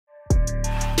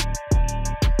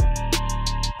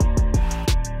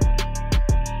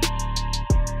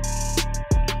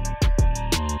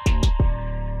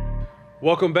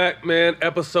Welcome back, man.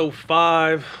 Episode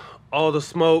 5, All the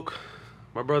Smoke.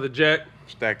 My brother Jack.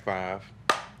 Stack 5.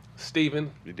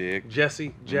 Steven. You dig?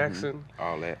 Jesse, Jackson.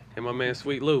 All that. And my man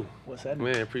Sweet Lou. What's that?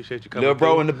 Man, appreciate you coming Little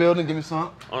bro through in the building, give me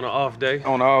some. on an off day.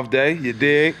 On an off day, you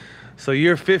dig? So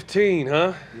you're 15,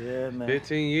 huh? Yeah, man.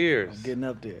 15 years. I'm getting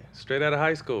up there. Straight out of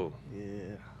high school.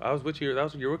 Yeah. I was with you. That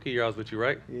was your rookie year. I was with you,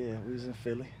 right? Yeah, we was in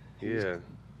Philly. Yeah.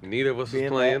 Neither of us was being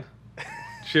playing.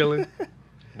 Chilling.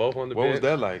 Both on the What bench. was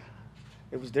that like?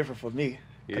 It was different for me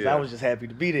because Yeah. I was just happy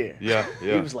to be there. Yeah,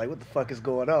 yeah. He was like, "What the fuck is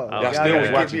going on?" Y'all Y'all still gotta was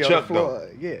get watching me on Chuck, the floor.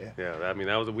 Yeah. Yeah, I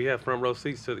mean, we had front row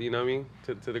seats to, you know what I mean,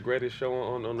 to the greatest show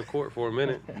on the court for a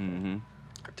minute. Mm-hmm.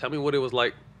 Tell me what it was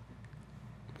like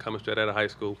coming straight out of high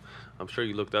school. I'm sure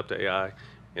you looked up to AI,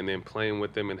 and then playing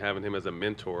with him and having him as a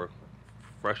mentor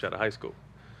fresh out of high school.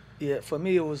 Yeah, for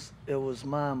me it was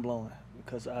mind blowing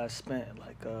because I spent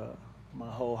like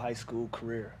my whole high school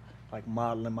career like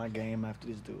modeling my game after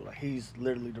this dude. Like he's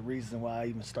literally the reason why I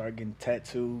even started getting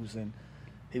tattoos, and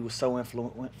he was so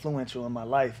influential in my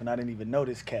life, and I didn't even know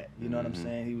this cat. You know what I'm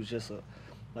saying? He was just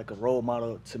a role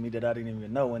model to me that I didn't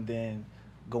even know, and then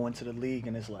going to the league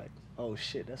and it's like, oh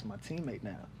shit, that's my teammate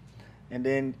now. And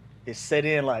then it set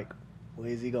in like, well,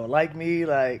 is he gonna like me?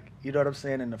 Like, you know what I'm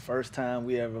saying? And the first time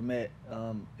we ever met,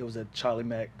 it was at Charlie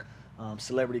Mack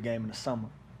celebrity game in the summer.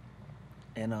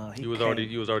 And You was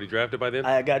already drafted by then?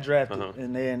 I got drafted, Uh-huh.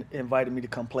 and they invited me to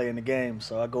come play in the game.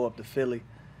 So I go up to Philly,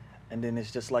 and then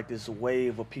it's just like this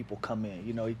wave of people come in.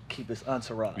 You know, he keep his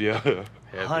entourage. Yeah.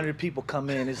 100 people come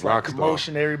in. It's like Rockstar.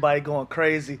 commotion, everybody going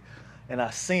crazy. And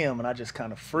I see him, and I just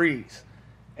kind of freeze.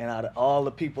 And out of all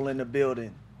the people in the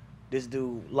building, this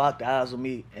dude locked eyes with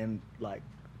me and like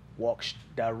walked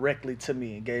directly to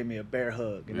me and gave me a bear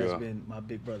hug. And Yeah. that's been my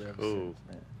big brother ever Ooh. since,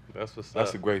 man. That's what's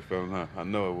That's up. a great feeling, huh? I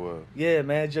know it was. Yeah,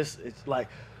 man, it's like,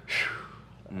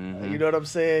 you know what I'm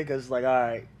saying? Because like, all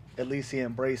right, at least he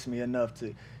embraced me enough to,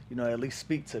 you know, at least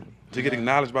speak to me. To get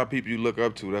acknowledged by people you look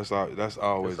up to, that's always That's a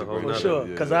a whole great nother- For sure,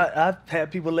 feeling. because Yeah. I've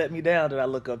had people let me down that I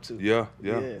look up to. Yeah.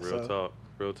 Real talk,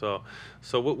 real talk.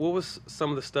 So what was some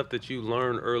of the stuff that you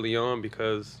learned early on,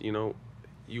 because, you know,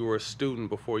 you were a student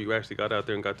before you actually got out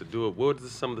there and got to do it. What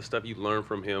was some of the stuff you learned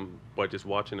from him by just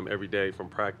watching him every day from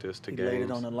practice to He games? laid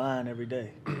it on the line every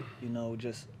day. You know,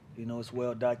 it's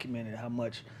well documented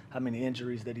how many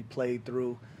injuries that he played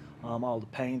through, all the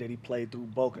pain that he played through,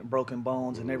 broken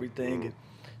bones and everything. And,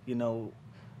 you know,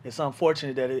 it's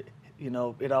unfortunate that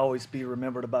it always be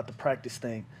remembered about the practice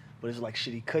thing, but it's like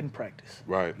shit, he couldn't practice.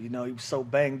 Right. You know, he was so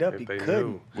banged up If he they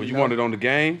couldn't. knew. Well, you know? want it on the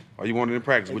game or you want it in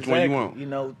practice? Which one you Exactly, want? You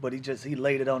know, but he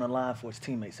laid it on the line for his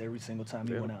teammates every single time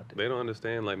he went out there. They don't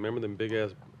understand. Like, remember them big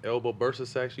ass elbow bursa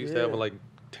sacks you used to have Yeah. with like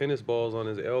tennis balls on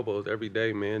his elbows every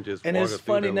day, man. Just And walking it's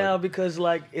through funny there now like, because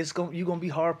like you're gonna be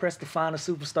hard pressed to find a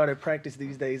superstar at practice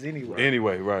these days anyway.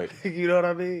 Anyway, right. You know what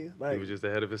I mean? he Like, was just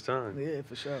ahead of his time. yeah,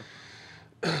 for sure.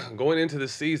 Going into the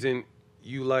season,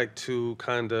 you like to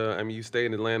kind of, I mean, you stay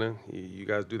in Atlanta. You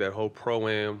guys do that whole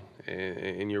pro-am,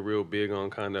 and you're real big on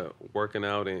kind of working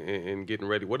out and getting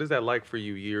ready. What is that like for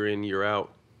you year in, year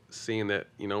out, seeing that,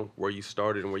 you know, where you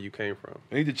started and where you came from?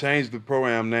 They need to change the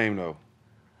pro-am name, though.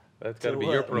 That's got to To be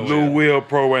what? your pro-am. Lou Will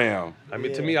Pro-Am. I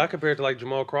mean, to Yeah. me, I compare it to like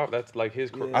Jamal Crawford. That's like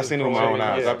his. Yeah. I seen it with my pro-am. own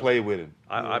eyes. Yeah. I played with him.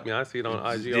 I mean, I see it on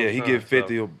IG. all Yeah, the he time, get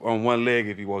 50 so. on one leg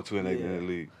if he want to in the Yeah.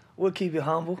 league. We'll keep it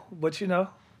humble, but you know,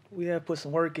 we have put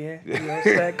some work in. You know,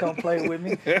 Stack come play with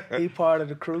me. He part of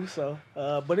the crew, so.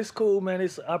 But it's cool, man.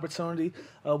 It's an opportunity.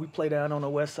 We play down on the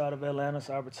west side of Atlanta. It's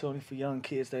an opportunity for young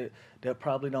kids that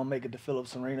probably don't make it to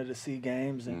Phillips Arena to see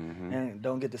games and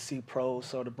don't get to see pros.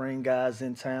 So to bring guys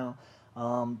in town,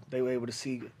 they were able to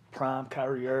see prime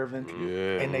Kyrie Irving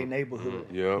Yeah. in their neighborhood.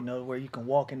 Yep. You know, where you can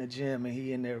walk in the gym and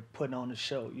he in there putting on the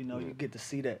show. You know, you get to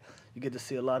see that. You get to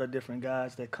see a lot of different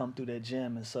guys that come through that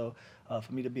gym. And so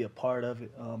for me to be a part of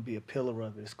it, be a pillar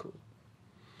of it, it's cool.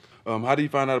 How do you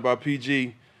find out about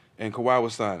PG and Kawhi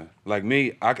was signing? Like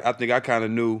me, I think I kind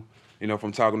of knew, you know,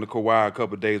 from talking to Kawhi a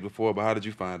couple of days before, but how did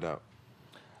you find out?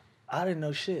 I didn't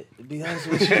know shit, to be honest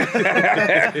with you.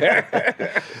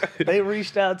 They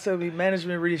reached out to me,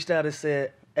 management reached out and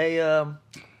said, hey,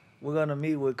 we're going to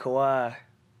meet with Kawhi.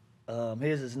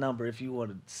 Here's his number if you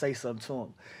want to say something to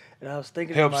him. And I was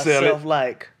thinking Help to sell myself, it.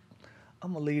 like,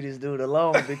 I'm going to leave this dude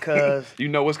alone because, You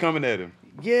know what's coming at him.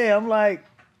 yeah, I'm like,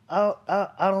 I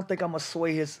don't think I'm going to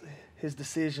sway his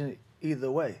decision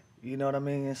either way. You know what I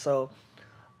mean? And so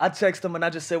I text him and I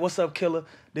just said, what's up, killer?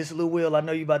 This is Lou Will. I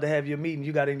know you about to have your meeting.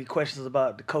 You got any questions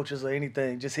about the coaches or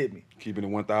anything, just hit me. Keeping it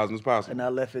 1,000 as possible. And I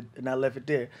left it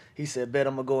there. He said, bet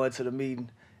I'm going to go into the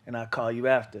meeting and I'll call you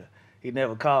after. He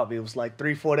never called me. It was like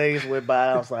 3-4 days went by.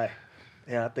 I was like,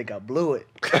 Yeah, I think I blew it.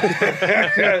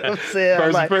 You know what I'm saying?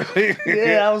 I'm like,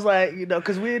 yeah, I was like, you know,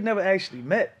 because we had never actually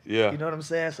met. Yeah. You know what I'm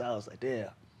saying? So I was like, damn,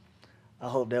 I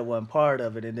hope that wasn't part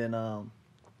of it. And then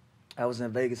I was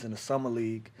in Vegas in the summer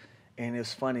league, and it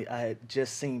was funny. I had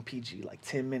just seen PG like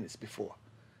 10 minutes before.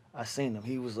 I seen him.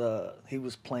 He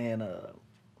was playing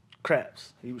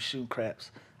craps. He was shooting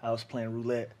craps. I was playing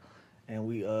roulette, and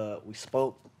we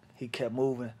spoke. He kept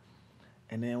moving,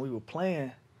 and then we were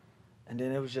playing, and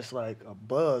then it was just like a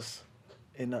buzz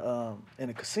in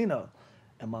the casino,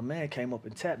 and my man came up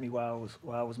and tapped me while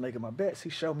I was making my bets. He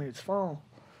showed me his phone,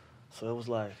 so it was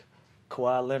like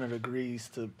Kawhi Leonard agrees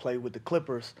to play with the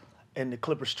Clippers, and the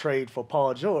Clippers trade for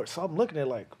Paul George. So I'm looking at it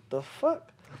like, the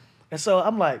fuck? And so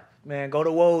I'm like, man, go to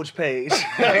Woj page.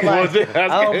 Like, I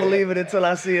don't believe it until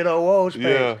I see it on Woj page.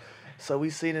 Yeah. So we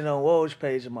seen it on Woj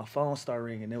page, and my phone started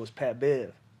ringing. It was Pat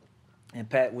Bev, and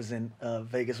Pat was in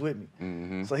Vegas with me.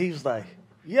 Mm-hmm. So he was like,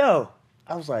 yo.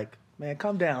 I was like, man,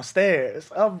 come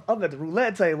downstairs. I'm at the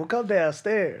roulette table. Come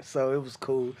downstairs. So it was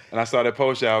cool. And I saw that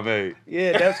post y'all made.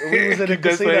 Yeah, we was in the Keep that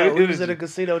casino. same We was in energy. the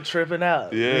casino tripping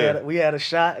out. Yeah. We had a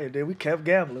shot, and then we kept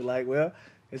gambling. Like, well,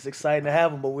 it's exciting to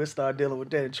have them, but we'll start dealing with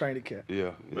that in training camp.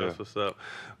 Yeah. That's what's up.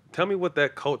 Tell me what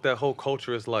that whole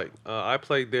culture is like. I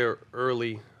played there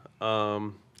early.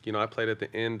 You know, I played at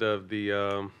the end of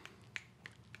the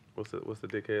what's the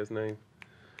dickhead's name?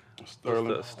 Sterling.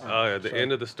 The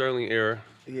end of the Sterling era.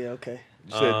 Yeah, okay.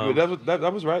 You said,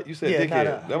 that was right. You said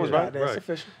dickhead. That was right. That's Right.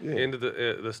 official. Yeah. Into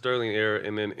the Sterling era,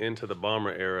 and then into the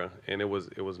Bomber era, and it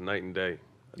was night and day.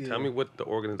 Yeah. Tell me what the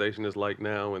organization is like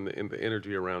now and the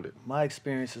energy around it. My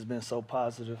experience has been so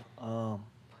positive.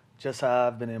 Just how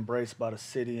I've been embraced by the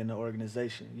city and the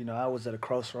organization. You know, I was at a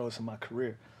crossroads in my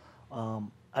career. I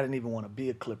didn't even want to be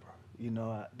a Clipper. You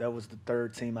know, that was the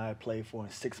third team I had played for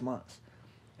in 6 months.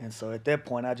 And so at that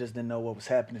point, I just didn't know what was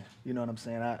happening. You know what I'm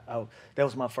saying? That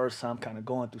was my first time kind of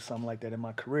going through something like that in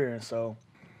my career. And so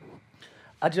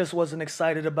I just wasn't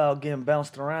excited about getting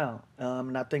bounced around.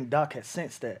 And I think Doc had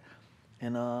sensed that.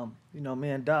 And, you know, me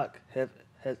and Doc,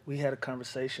 we had a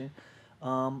conversation,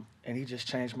 and he just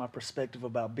changed my perspective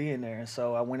about being there. And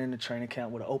so I went into training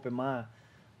camp with an open mind.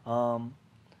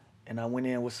 And I went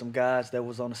in with some guys that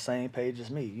was on the same page as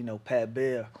me. You know, Pat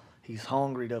Bev, he's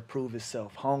hungry to prove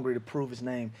himself, hungry to prove his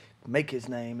name, make his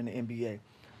name in the NBA.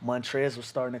 Montrez was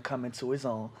starting to come into his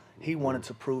own. He wanted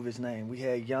to prove his name. We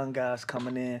had young guys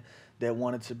coming in that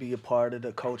wanted to be a part of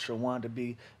the culture, wanted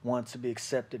to be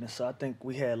accepted. And so I think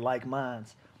we had like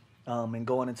minds and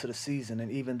going into the season.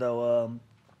 And even though,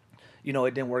 you know,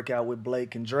 it didn't work out with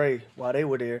Blake and Dre while they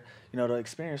were there, you know, the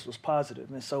experience was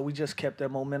positive. And so we just kept that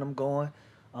momentum going.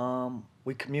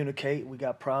 We communicate. We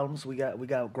got problems. We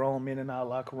got grown men in our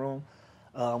locker room.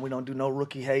 We don't do no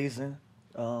rookie hazing.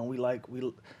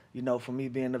 You know, for me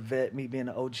being a vet, me being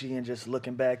an OG, and just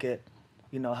looking back at,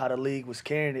 you know, how the league was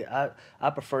carrying it, I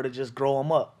prefer to just grow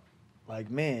them up like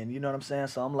men. You know what I'm saying?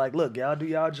 So I'm like, look, y'all do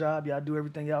y'all job. Y'all do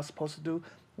everything y'all supposed to do.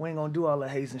 We ain't gonna do all that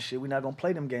hazing shit. We're not gonna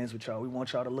play them games with y'all. We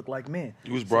want y'all to look like men.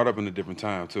 You was brought up in a different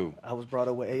time too. I was brought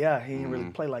up with AI. He didn't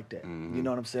really play like that. You know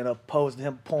what I'm saying? Opposed to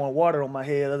him pouring water on my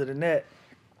head. Other than that,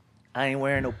 I ain't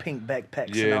wearing no pink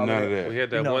backpacks. Yeah, and all none of that. We had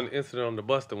that You know. one incident on the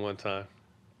Bustin' one time.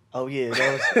 Oh yeah,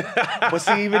 that was. But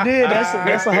see, even then,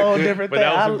 that's a whole different But thing.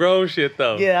 that was some grown shit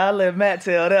though. Yeah, I let Matt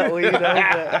tell that one. You know,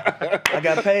 but I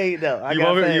got paid though. You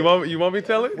want me to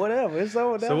tell it? Whatever. It's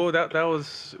over. So that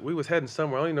was, we was heading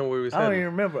somewhere. I don't even know where we was I heading. don't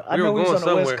even remember. I We know were we was going on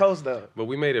the West somewhere. Coast though. But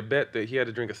we made a bet that he had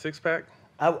to drink a 6-pack.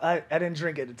 I didn't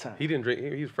drink at the time. He didn't drink.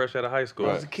 He was fresh out of high school.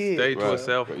 I was a kid. Stayed to Right.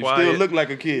 himself, You quiet. still look like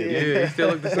a kid. Yeah, he still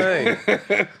looked the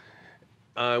same.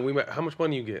 How much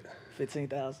money you get?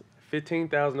 15,000.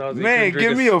 $15,000. Man,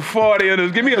 give me a 40 of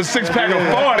this. Give me a 6-pack of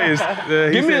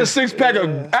 40s. Give me a 6-pack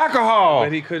of alcohol.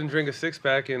 But he couldn't drink a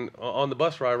 6-pack on the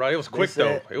bus ride. Right? It was quick They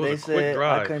said- though. It was they a quick said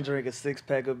drive. I couldn't drink a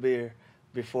 6-pack of beer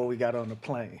before we got on the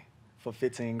plane for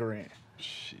 15 grand.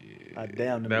 Shit. I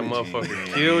damn That the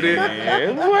motherfucker killed it.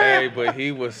 Hey, but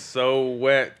he was so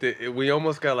wet that we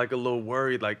almost got like a little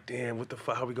worried, like, damn, what the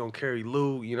fuck, how we gonna carry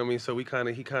Lou? You know what I mean? So he kind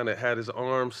of had his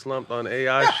arm slumped on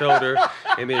AI's shoulder,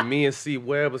 and then me and C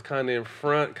Webb was kind of in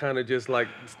front, kind of just like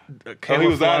Oh, he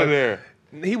was out of there.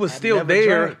 He was I still never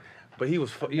there, drank. but he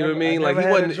was, you know what I never- mean? I Like never he had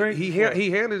a wasn't. drink He before.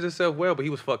 he handled himself well, but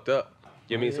he was fucked up.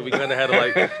 You know what I mean? So we kind of had to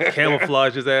like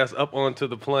camouflage his ass up onto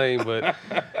the plane, but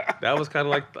that was kind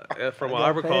of like, from what I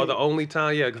got recall, paid. the only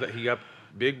time, yeah, 'cause he got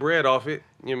big bread off it.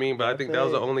 You know what I mean? But I Got think that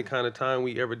was the paid. only kind of time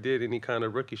we ever did any kind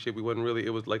of rookie shit. We wasn't really,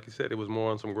 it was like you said, it was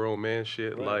more on some grown man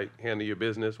shit, like handle your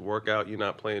business, work out, you're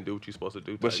not playing, do what you're supposed to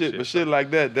do. But type shit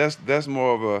like that, that's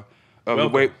more of of the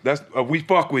way we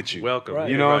fuck with you. Welcome. Right.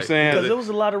 You know what I'm saying? Because there was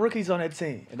a lot of rookies on that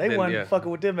team, and they wasn't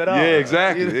fucking with them at all. Yeah,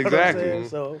 exactly, You know exactly. what I'm saying?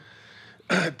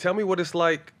 So Tell me what it's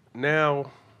like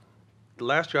now.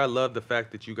 Last year, I loved the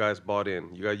fact that you guys bought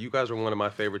in. You guys were one of my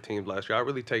favorite teams last year. I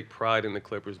really take pride in the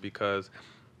Clippers because,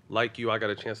 like you, I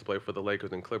got a chance to play for the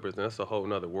Lakers and Clippers, and that's a whole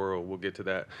nother world. We'll get to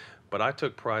that. But I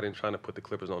took pride in trying to put the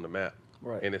Clippers on the map.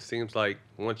 Right. And it seems like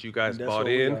once you guys bought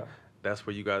in, that's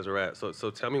where you guys are at. So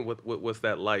tell me what's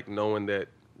that like, knowing that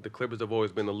the Clippers have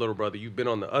always been the little brother. You've been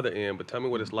on the other end, but tell me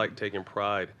what it's like taking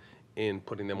pride in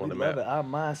putting them on the map. We love it. Our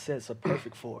mindsets are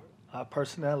perfect for it. Our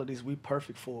personalities, we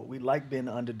perfect for it. We like being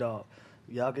the underdog.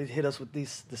 Y'all can hit us with the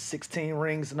 16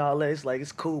 rings and all that. It's like,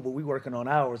 it's cool, but we working on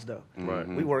ours, though. Right.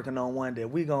 We working on one that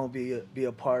we going to be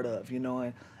a part of, you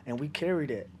know, and we carry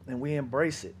that, and we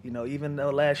embrace it. You know, even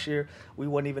though last year we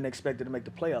wasn't even expected to make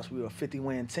the playoffs. We were a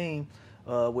 50-win team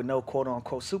with no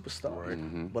quote-unquote superstar.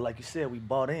 Right. But like you said, we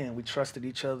bought in. We trusted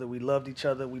each other. We loved each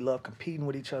other. We loved competing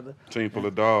with each other. Team full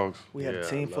of dogs. We had a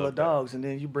team full of dogs, and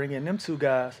then you bring in them two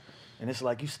guys, and it's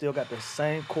like you still got the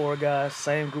same core guys,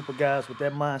 same group of guys with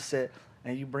that mindset,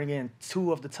 and you bring in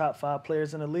 2 of the top 5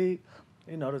 players in the league,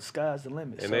 you know, the sky's the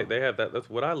limit. And so. they have that. That's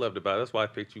what I loved about it. That's why I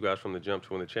picked you guys from the jump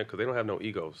to win the champ, because they don't have no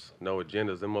egos, no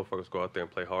agendas. Them motherfuckers go out there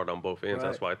and play hard on both ends.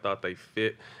 That's why I thought they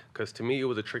fit, because to me it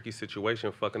was a tricky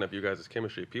situation fucking up you guys'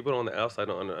 chemistry. People on the outside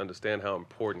don't understand how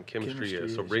important chemistry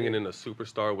is. So bringing in a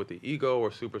superstar with the ego or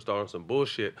superstar on some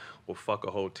bullshit will fuck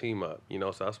a whole team up, you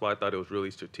know? So that's why I thought it was really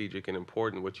strategic and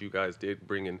important what you guys did,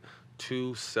 bringing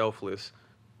 2 selfless,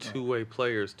 2-way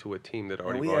players to a team that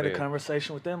already bought in. And we had a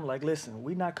conversation with them, like, listen,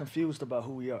 we're not confused about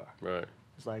who we are. Right.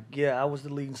 It's like, yeah, I was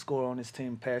the leading scorer on this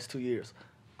team the past 2 years.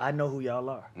 I know who y'all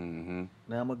are. Mm-hmm.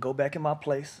 Now I'm going to go back in my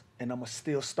place, and I'm going to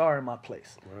still star in my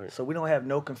place. Right. So we don't have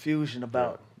no confusion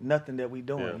about nothing that we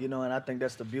doing, you know, and I think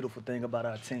that's the beautiful thing about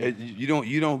our team.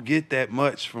 You don't get that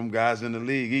much from guys in the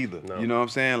league either. No. You know what I'm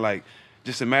saying? Like,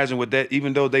 just imagine what that,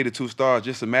 even though they the 2 stars,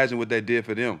 just imagine what that did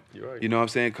for them. You're right. You know what I'm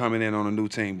saying? Coming in on a new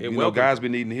team. You know, guys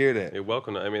been needing to hear that. You're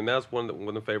welcome. I mean, that's one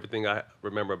of the favorite thing I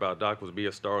remember about Doc was be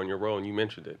a star in your role, and you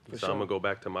mentioned it. So I'm going to go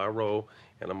back to my role,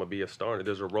 and I'm going to be a star. And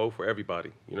there's a role for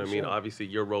everybody. You know what I mean? Obviously,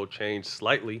 your role changed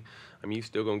slightly. I mean, you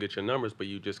still going to get your numbers, but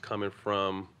you just coming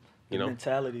from, you know.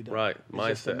 Mentality, though. Right. It's Mindset.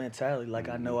 just the mentality. Like,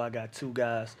 I know I got 2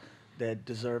 guys that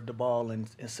deserve the ball in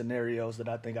scenarios that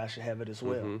I think I should have it as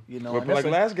well. You know, But like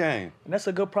last game. And that's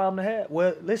a good problem to have.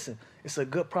 Well, listen, it's a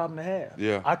good problem to have.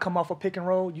 Yeah. I come off a pick and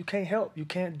roll, you can't help. You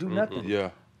can't do nothing. Yeah.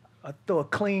 I throw a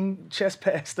clean chest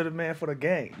pass to the man for the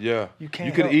game. Yeah. You can't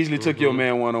You could have help. easily took your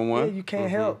man one-on-one. Yeah, you can't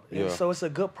help. Yeah. And so it's a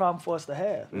good problem for us to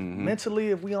have. Mentally,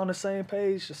 if we on the same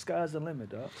page, the sky's the limit,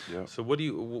 dog. Yeah. So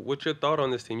what's your thought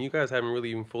on this team? You guys haven't really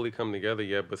even fully come together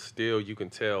yet, but still you can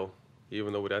tell,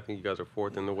 even though I think you guys are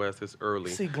 4th in the West, it's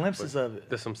early. You see glimpses of it.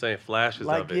 That's what I'm saying, flashes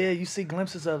Like, of it. yeah, you see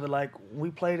glimpses of it. Like, when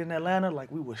we played in Atlanta,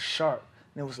 like, we were sharp.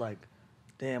 And it was like,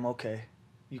 damn, okay.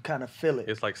 You kind of feel it.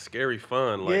 It's like scary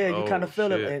fun. Like, Yeah, you kind of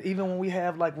feel it. shit. And even when we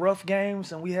have, like, rough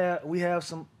games and we have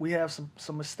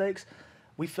some mistakes,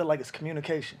 we feel like it's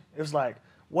communication. It was like,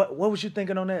 what was you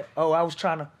thinking on that? Oh, I was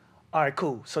trying to, all right,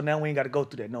 cool. So now we ain't got to go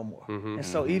through that no more. And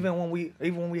so even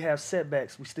when we have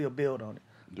setbacks, we still build on it.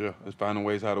 Yeah, it's finding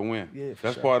ways how to win. Yeah, for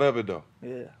That's sure. part of it, though.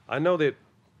 Yeah. I know that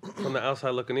from the outside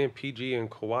looking in, PG and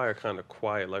Kawhi are kind of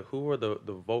quiet. Like, who are the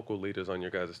vocal leaders on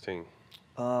your guys' team?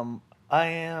 I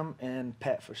am and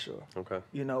Pat for sure. Okay.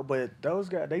 You know, but those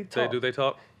guys, they talk. Do they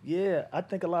talk? Yeah, I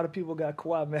think a lot of people got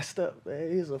Kawhi messed up,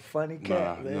 man. He's a funny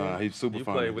cat, man. Nah, he's super You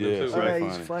funny. played with him too, super right?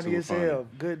 He's funny as hell.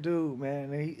 Good dude,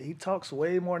 man. And he talks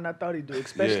way more than I thought he'd do,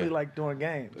 especially like during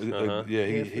games. Yeah,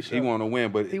 Yeah, for he sure. want to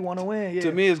win, but He want to win, yeah.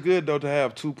 to me, it's good though to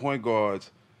have 2 point guards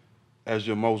as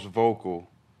your most vocal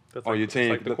That's on like- your it's team.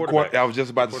 like the quarterback. I was just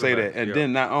about to say that, and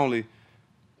then not only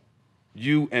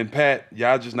you and Pat,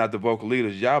 y'all just not the vocal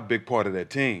leaders. Y'all a big part of that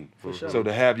team. For sure. So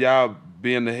to have y'all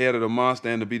being the head of the monster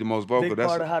and to be the most vocal, Big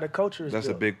part of how the culture is that's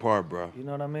a built. big part, bro. You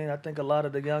know what I mean? I think a lot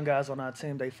of the young guys on our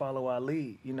team, they follow our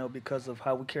lead, you know, because of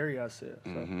how we carry ourselves.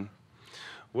 So.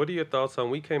 What are your thoughts on,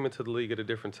 we came into the league at a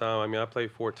different time. I mean, I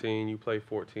played 14, you played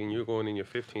 14, you're going in your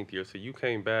 15th year. So you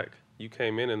came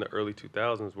in the early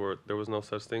 2000s where there was no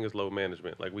such thing as load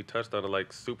management. Like, we touched on it,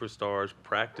 like superstars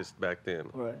practiced back then.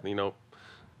 Right. You know,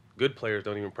 good players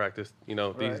don't even practice, you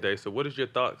know, these Right. days. So what is your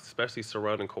thought, especially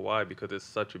surrounding Kawhi, because it's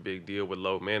such a big deal with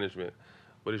load management?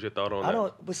 What is your thought on that?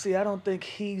 I don't think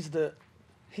he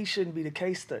shouldn't be the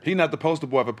case study. He not the poster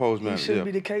boy for post man. He shouldn't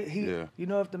be the case. You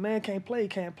know, if the man can't play, he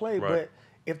can't play. Right. But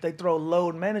if they throw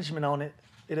load management on it,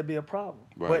 it'll be a problem.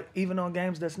 Right. But even on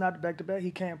games that's not back-to-back, he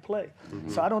can't play.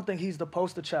 So I don't think he's the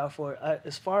poster child for it.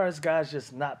 As far as guys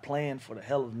just not playing for the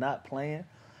hell of not playing,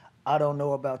 I don't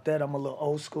know about that. I'm a little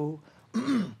old school.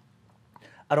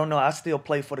 I don't know. I still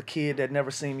play for the kid that never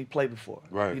seen me play before.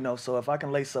 Right. You know, so if I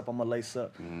can lace up, I'm gonna lace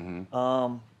up.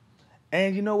 Mm-hmm.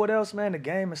 And you know what else, man? The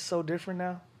game is so different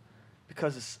now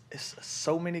because it's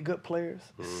so many good players,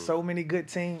 so many good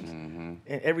teams,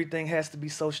 and everything has to be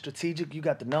so strategic. You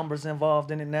got the numbers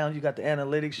involved in it now. You got the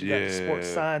analytics. You got the sports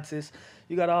scientists.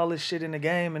 You got all this shit in the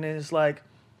game, and then it's like,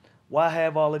 why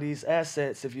have all of these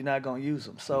assets if you're not going to use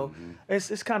them? So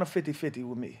it's kind of 50-50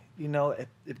 with me. You know,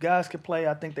 if guys can play,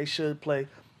 I think they should play.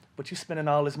 But you're spending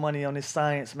all this money on this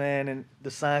science, man, and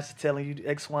the science is telling you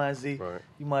X, Y, and Z. Right.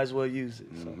 You might as well use it.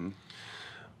 So.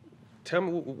 Tell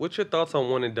me, what's your thoughts on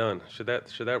one and done? Should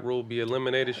that rule be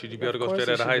eliminated? Should you be able to go straight Of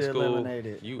out of course it high should be school?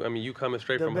 eliminated. You coming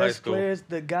straight The from high best school. players,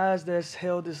 the guys that's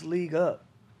held this league up,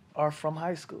 are from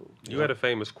high school. You had a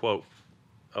famous quote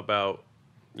about,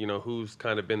 you know, who's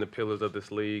kind of been the pillars of this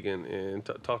league, and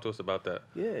talk to us about that.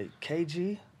 Yeah,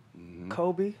 KG,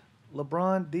 Kobe,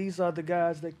 LeBron, these are the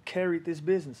guys that carried this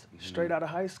business straight out of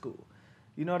high school.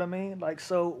 You know what I mean? Like,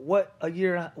 so what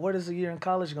is a year in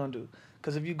college going to do?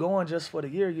 Because if you're going just for the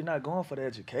year, you're not going for the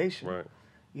education. Right.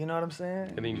 You know what I'm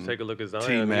saying? And then you take a look at Zion.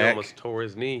 T-Mac. He almost tore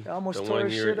his knee. Almost the tore one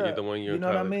his year, shit up. The 1 year you know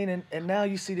what I college. mean? And now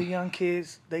you see the young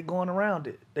kids, they going around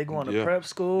it. They going to Yeah. prep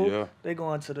school. Yeah. They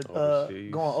going to the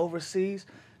Overseas. going overseas.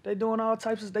 They doing all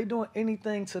types of. They doing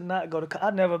anything to not go to.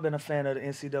 I've never been a fan of the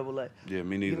NCAA. Yeah,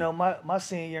 me neither. You know, my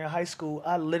senior year in high school,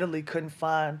 I literally couldn't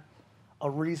find a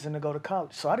reason to go to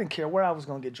college. So I didn't care where I was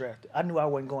going to get drafted. I knew I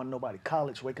wasn't going to nobody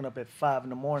college, waking up at 5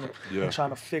 in the morning Yeah. and trying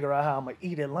to figure out how I'm going to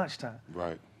eat at lunchtime.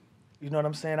 Right. You know what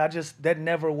I'm saying? That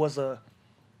never was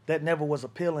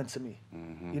appealing to me.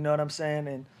 You know what I'm saying?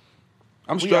 And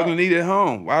I'm We struggling are- to eat at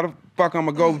home. Why the fuck I'm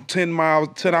gonna go 10 hours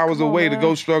Come on, away to man.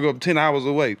 go struggle 10 hours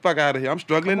away? Fuck out of here. I'm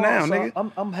struggling come on, now, so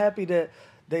nigga. I'm happy that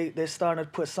they're starting to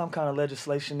put some kind of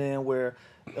legislation in where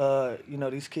you know,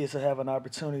 these kids will have an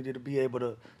opportunity to be able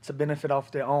to benefit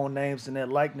off their own names and their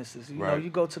likenesses. You know, Right. you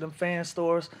go to them fan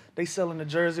stores, they selling the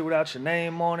jersey without your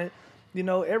name on it. You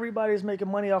know, everybody's making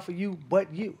money off of you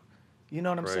but you. You know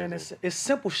what I'm saying? Crazy. It's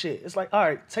simple shit. It's like, all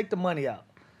right, take the money out.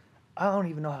 I don't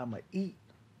even know how I'm going to eat.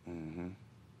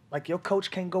 Like, your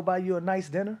coach can't go buy you a nice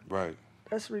dinner? Right.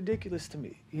 That's ridiculous to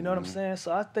me. You know what I'm saying?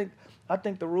 So I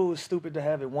think the rule is stupid to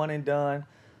have it one and done.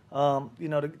 You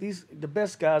know, the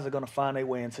best guys are gonna find their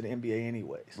way into the NBA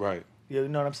anyways. Right. You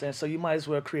know what I'm saying? So you might as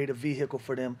well create a vehicle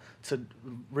for them to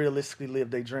realistically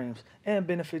live their dreams and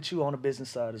benefit you on the business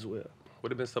side as well.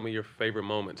 What have been some of your favorite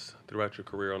moments throughout your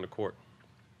career on the court?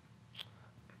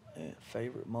 Man,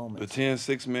 favorite The moments. 10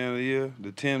 6 man of the year,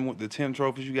 the 10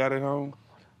 trophies you got at home.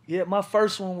 Yeah, my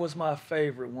first one was my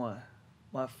favorite one.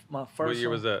 My first What year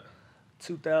one, was that?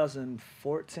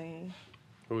 2014.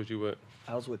 Who was you with?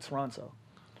 I was with Toronto,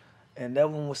 and that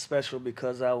one was special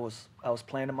because I was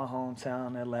playing in my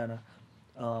hometown, Atlanta,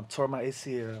 tore my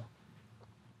ACL,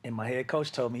 and my head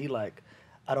coach told me, he like,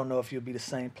 I don't know if you'll be the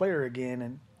same player again,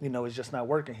 and you know it's just not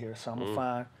working here, so I'm gonna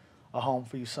find a home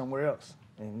for you somewhere else.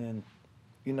 And then,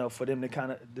 you know, for them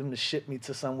to ship me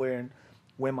to somewhere and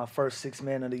win my first 6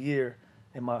 man of the year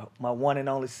in my one and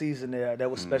only season there,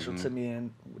 that was special to me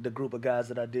and the group of guys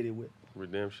that I did it with.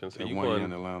 Redemption. So That you 1 year won.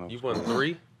 in Atlanta. You won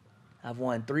 3. I've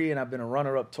won 3 and I've been a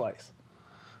runner-up twice.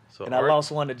 So And I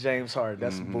lost one to James Harden.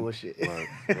 That's some bullshit. Right.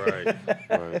 Right.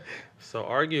 Right. So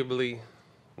arguably,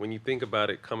 when you think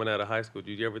about it, coming out of high school,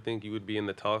 did you ever think you would be in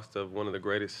the talks of one of the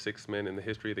greatest 6 men in the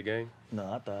history of the game?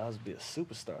 No, I thought I was be a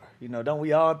superstar. You know, don't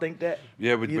we all think that?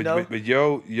 Yeah, but You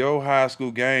know? your high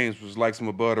school games was like some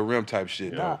above the rim type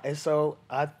shit. Nah, and so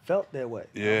I felt that way.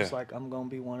 I Yeah. was like, I'm gonna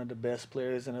be one of the best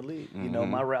players in the league. You know,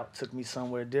 my route took me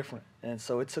somewhere different, and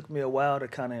so it took me a while to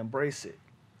kind of embrace it.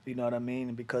 You know what I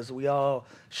mean? Because we all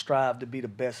strive to be the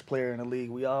best player in the league.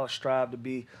 We all strive to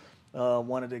be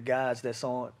one of the guys that's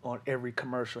on every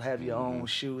commercial, have your own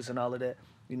shoes and all of that.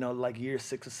 You know, like year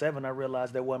 6 or 7, I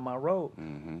realized that wasn't my road.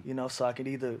 You know, so I could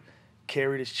either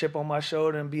carry this chip on my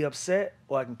shoulder and be upset,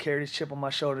 or I can carry this chip on my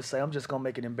shoulder and say, I'm just gonna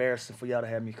make it embarrassing for y'all to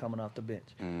have me coming off the bench.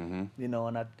 You know,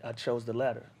 and I chose the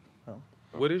latter. So,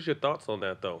 What is your thoughts on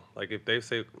that, though? Like, if they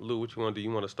say, Lou, what you want to do?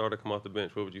 You want to start or come off the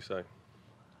bench? What would you say?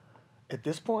 at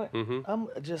this point,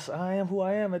 I am who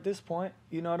I am at this point.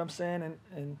 You know what I'm saying?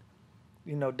 And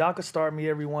you know, Doc will start me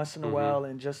every once in a while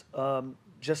and just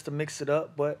to mix it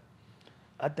up, but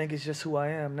I think it's just who I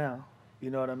am now. You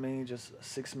know what I mean? Just a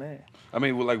 6 man. I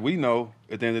mean, well, like we know,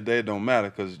 at the end of the day, it don't matter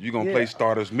because you're going to Yeah. play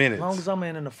starters minutes. As long as I'm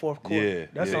in the fourth quarter. Yeah,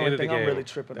 That's yeah. the End only of the thing I'm game, really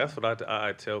tripping That's on. what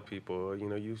I tell people. You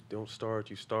know, you don't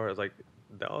start, you start. It's like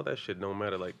all that shit don't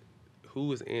matter. Like,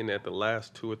 who is in at the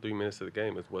last 2 or 3 minutes of the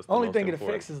game is what's the Only most thing it important.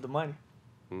 affects is the money.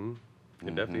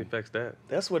 It definitely affects that.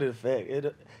 That's what it affects.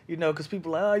 It, you know, because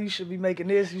people are like, oh, you should be making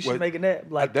this, you should be making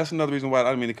that. Like that's another reason why I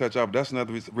didn't mean to cut you off. That's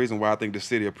another reason why I think the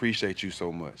city appreciates you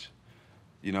so much.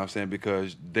 You know what I'm saying?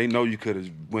 Because they know you could have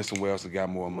went somewhere else and got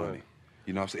more money.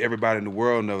 You know what I'm saying? Everybody in the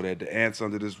world know that. The ants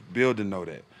under this building know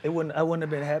that. I wouldn't have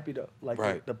been happy though. Like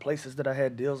Right. the places that I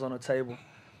had deals on the table,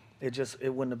 it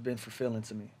wouldn't have been fulfilling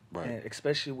to me. Right. And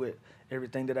especially with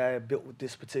everything that I had built with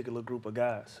this particular group of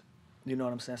guys. You know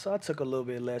what I'm saying? So I took a little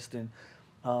bit less than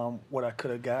what I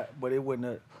could have got, but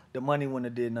the money wouldn't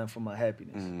have did nothing for my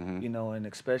happiness. You know, and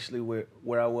especially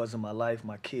where I was in my life,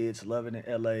 my kids loving in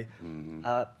LA.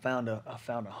 I found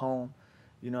a home.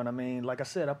 You know what I mean? Like I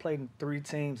said, I played in 3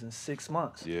 teams in 6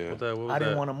 months. Yeah. I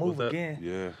didn't want to move again.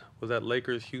 Yeah. Was that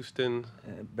Lakers, Houston?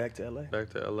 And back to LA.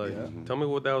 Back to LA. Yeah. Tell me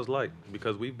what that was like,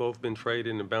 because we've both been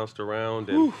traded and bounced around,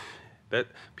 and that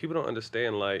people don't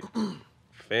understand, like,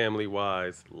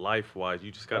 family-wise, life-wise, you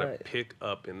just got to pick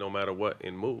up and no matter what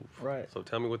and move. Right. So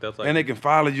tell me what that's like. And they can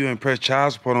follow you and press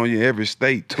child support on you in every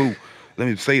state, too. Let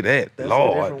me say that. That's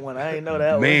Lord. a different one. I ain't know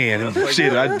that Man, one.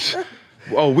 shit.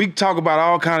 We talk about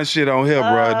all kind of shit on here,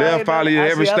 bro. They'll follow you in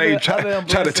every state, try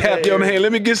to tap you on the hand.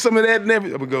 Let me get some of that and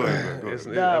everything. Go ahead.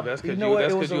 That's because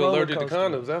you're allergic to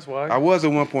condoms. That's why. I was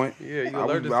at one point. Yeah, you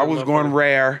allergic to I was going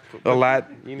rare a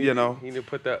lot, you know. You need to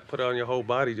put it on your whole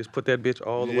body. Just put that bitch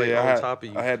all the way on top of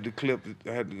you. I had to clip it.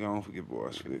 I had to go on forget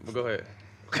boys. Well, go ahead.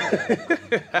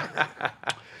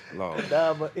 Lord.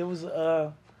 Nah, but it was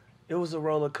a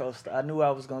roller coaster. I knew I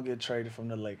was gonna get traded from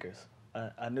the Lakers.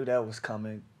 I knew that was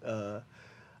coming.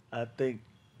 I think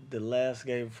the last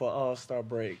game before All-Star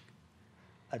break,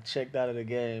 I checked out of the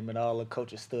game and all the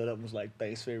coaches stood up and was like,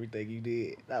 "Thanks for everything you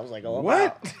did." I was like, "Oh,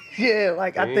 what?" Yeah,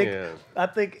 like Damn. I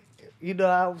think, you know,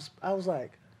 I was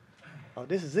like, "Oh,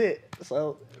 this is it."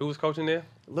 So Who was coaching there?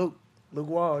 Luke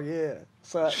Wall, yeah.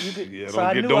 So you could, Yeah,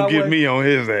 so don't get me on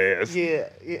his ass. Yeah,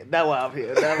 that's why I'm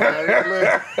here. That's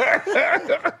why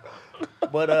I'm here.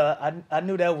 But I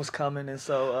knew that was coming, and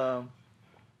so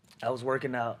I was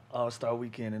working out All-Star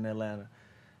Weekend in Atlanta,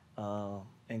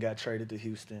 and got traded to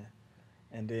Houston.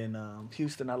 And then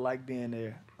Houston, I liked being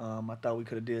there. I thought we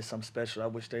could have did something special. I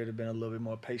wish they would have been a little bit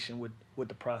more patient with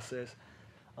the process.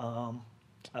 I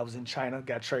was in China,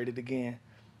 got traded again,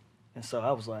 and so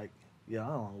I was like, yeah, I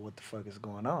don't know what the fuck is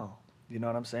going on. You know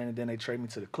what I'm saying? And then they traded me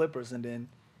to the Clippers, and then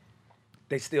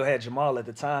they still had Jamal at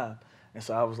the time. And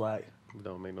so I was like, It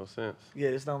don't make no sense.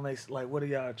 yeah, this don't make, like, what are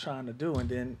y'all trying to do? And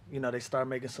then, you know, they start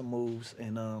making some moves.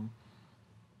 And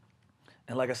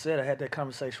like I said, I had that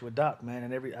conversation with Doc, man.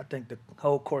 And I think the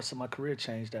whole course of my career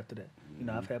changed after that. You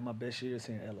know, I've had my best years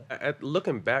here in LA.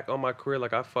 Looking back on my career,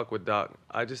 like, I fuck with Doc.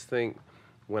 I just think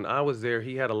when I was there,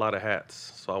 he had a lot of hats.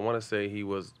 So I want to say he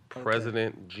was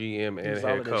president, GM, and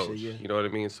head coach. Shit, yeah. You know what I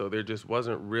mean? So there just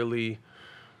wasn't really,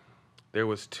 there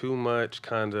was too much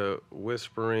kind of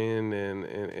whispering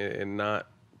and not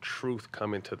truth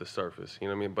coming to the surface. You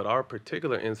know what I mean? But our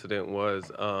particular incident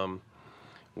was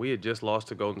we had just lost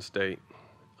to Golden State.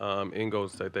 In Golden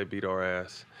State, they beat our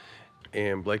ass.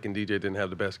 And Blake and DJ didn't have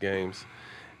the best games.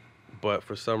 But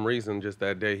for some reason, just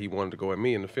that day, he wanted to go at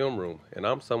me in the film room. And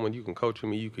I'm someone, you can coach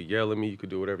me, you could yell at me, you could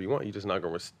do whatever you want. You're just not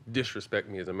going to disrespect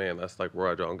me as a man. That's like where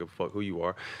I draw. I don't give a fuck who you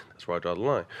are. That's where I draw the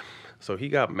line. So he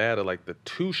got mad at, like, the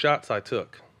 2 shots I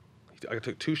took. I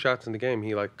took 2 shots in the game.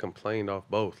 He, like, complained off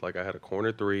both. Like, I had a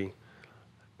corner 3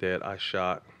 that I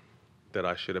shot that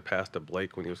I should have passed to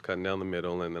Blake when he was cutting down the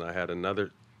middle. And then I had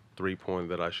another 3-pointer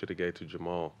that I should have gave to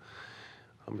Jamal.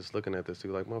 I'm just looking at this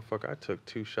dude like, motherfucker, I took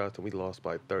 2 shots and we lost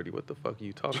by 30. What the fuck are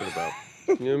you talking about?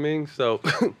 You know what I mean? So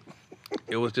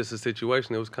it was just a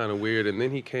situation. It was kind of weird. And then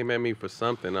he came at me for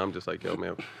something. I'm just like, yo,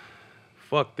 man,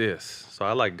 fuck this. So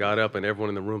I, like, got up and everyone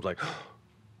in the room's like,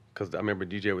 because I remember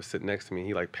DJ was sitting next to me. And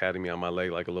he, like, patted me on my leg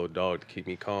like a little dog to keep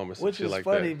me calm or some shit like that.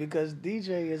 Which is funny because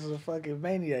DJ is a fucking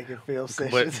maniac in film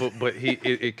sessions. But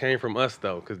it came from us,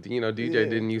 though, because, you know, DJ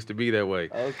didn't used to be that way.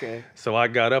 Okay. So I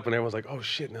got up and everyone's like, oh,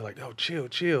 shit. And they're like, oh,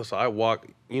 chill. So I walked,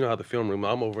 you know how the film room,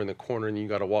 I'm over in the corner and you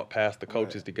got to walk past the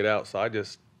coaches to get out. So I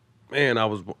just, man,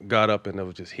 got up and it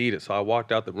was just heated. So I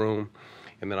walked out the room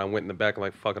and then I went in the back and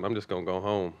like, fuck it, I'm just going to go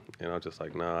home. And I was just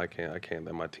like, nah, I can't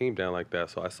let my team down like that.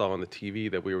 So I saw on the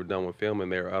TV that we were done with filming.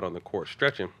 They were out on the court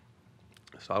stretching.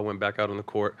 So I went back out on the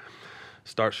court,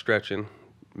 start stretching,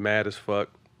 mad as fuck,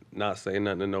 not saying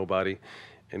nothing to nobody.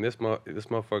 And this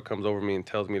motherfucker comes over me and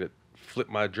tells me to flip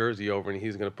my jersey over and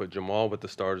he's going to put Jamal with the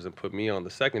starters and put me on the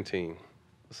second team.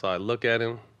 So I look at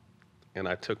him and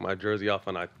I took my jersey off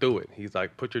and I threw it. He's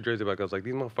like, put your jersey back. I was like,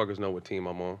 these motherfuckers know what team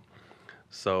I'm on.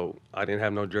 So I didn't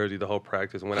have no jersey the whole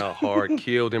practice. Went out hard,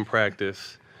 killed in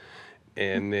practice.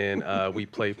 And then we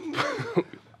played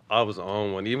I was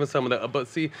on one. Even some of the, but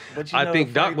see, But you I know, think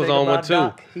the Doc funny was thing on one about too.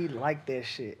 Doc, he liked that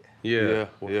shit. Yeah,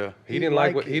 Yeah. He didn't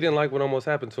like what it. he didn't like what almost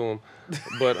happened to him.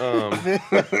 But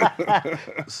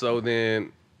so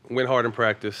then went hard in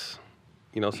practice.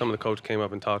 You know, some of the coach came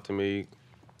up and talked to me.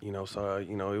 You know, so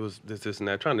you know, it was this and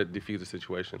that, trying to defuse the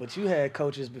situation. But you had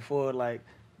coaches before, like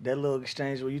that little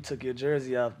exchange where you took your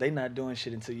jersey off. They not doing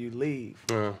shit until you leave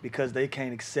because they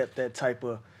can't accept that type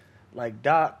of, like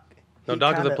Doc. No,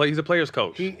 Doc is a play. He's a player's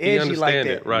coach. He understands like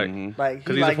it, that. right? Mm-hmm. Like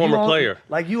Because he's a former player.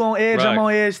 Like you on edge, I'm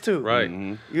on edge too. Right.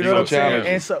 Mm-hmm. You know what I'm saying? Challenge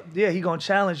you. And so he gonna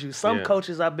challenge you. Some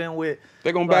coaches I've been with,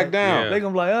 They're gonna like, back down. Yeah. They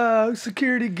gonna be like,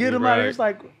 security, get him out of here. Right. It's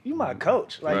like, you my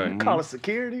coach. Like, Right. you call it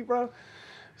security, bro?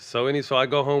 So I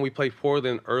go home. We play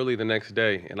Portland early the next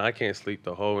day, and I can't sleep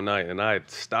the whole night. And I had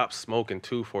stopped smoking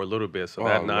too for a little bit. So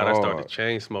that night I started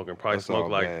chain smoking. Probably That's smoked all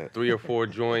like bad. 3 or 4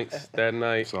 joints that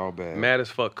night. It's all bad. Mad as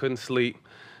fuck. Couldn't sleep.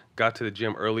 Got to the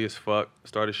gym early as fuck.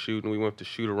 Started shooting. We went to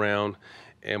shoot around.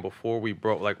 And before we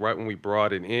right when we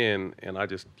brought it in, and I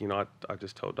just, I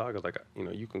just told Doc, I was like,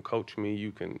 you can coach me,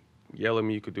 you can yell at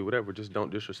me, you could do whatever, just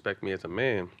don't disrespect me as a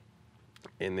man.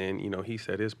 And then, he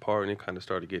said his part, and it kind of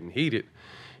started getting heated.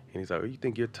 And he's like, oh, you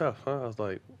think you're tough, huh? I was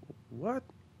like, what?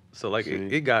 So, like,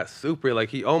 it got super, like,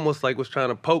 he almost, like, was trying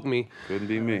to poke me. Couldn't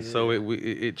be me. So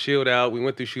it chilled out. We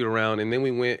went through shoot around, and then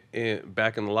we went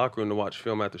back in the locker room to watch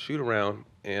film after shoot around.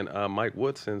 And Mike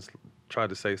Woodson tried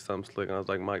to say something slick, and I was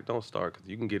like, Mike, don't start, because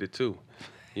you can get it too.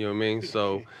 You know what I mean?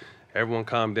 So everyone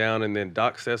calmed down, and then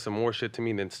Doc said some more shit to me,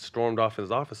 and then stormed off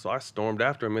his office. So I stormed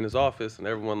after him in his office, and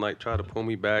everyone, like, tried to pull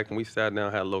me back, and we sat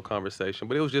down, had a little conversation.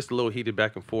 But it was just a little heated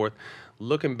back and forth.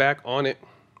 Looking back on it.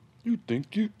 You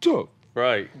think you tough.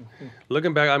 Right.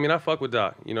 Looking back, I mean, I fuck with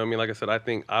Doc. You know what I mean? Like I said, I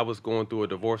think I was going through a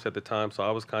divorce at the time, so I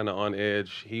was kind of on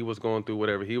edge. He was going through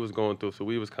whatever he was going through, so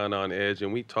we was kind of on edge,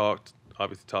 and we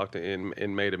obviously talked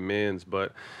and made amends.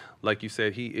 But like you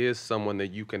said, he is someone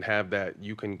that you can have that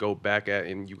you can go back at,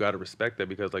 and you got to respect that,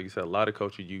 because like you said, a lot of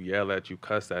coaches you yell at, you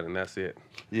cuss at, and that's it.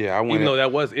 Yeah, I went. Even though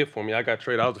that was it for me, I got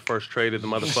traded. I was the first traded. The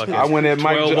motherfucker. I went at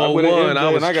Mike. I went at MJ,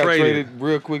 I was and I got traded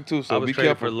real quick too. So I was be traded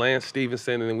careful. for Lance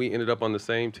Stevenson, and then we ended up on the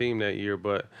same team that year.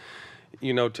 But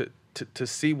to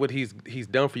see what he's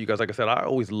done for you guys, like I said, I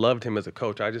always loved him as a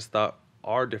coach. I just thought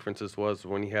our differences was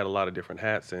when he had a lot of different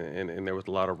hats, and there was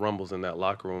a lot of rumbles in that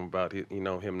locker room about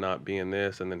him not being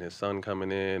this, and then his son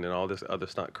coming in, and all this other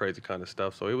crazy kind of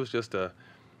stuff. So it was just a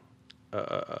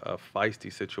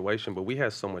feisty situation. But we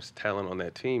had so much talent on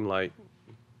that team,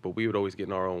 but we would always get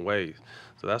in our own ways.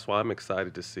 So that's why I'm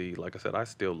excited to see. Like I said, I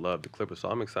still love the Clippers, so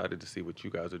I'm excited to see what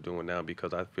you guys are doing now,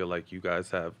 because I feel like you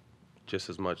guys have just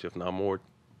as much, if not more,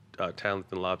 talent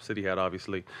than Lob City had,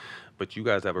 obviously, but you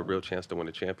guys have a real chance to win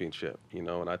a championship,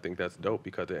 and I think that's dope,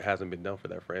 because it hasn't been done for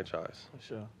that franchise.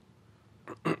 For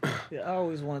sure. Yeah, I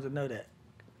always wanted to know that.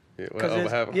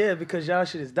 Yeah, because y'all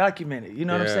shit is documented. You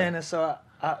know what I'm Yeah. saying? And so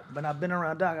when I've been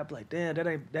around Doc, I'm like, damn, that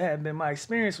hadn't been my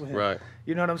experience with him. Right.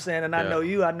 You know what I'm saying? And I know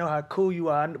you. I know how cool you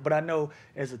are. But I know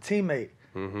as a teammate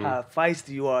how feisty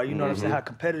you are. You know what I'm saying? How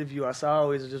competitive you are. So I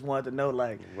always just wanted to know,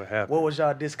 like, What happened? what was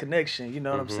y'all disconnection? You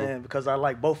know what I'm saying? Because I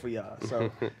like both of y'all.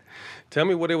 So Tell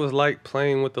me what it was like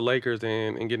playing with the Lakers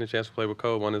and getting a chance to play with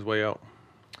Kobe on his way out.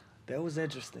 that was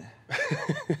interesting.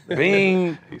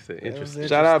 Bean. He said, That was interesting.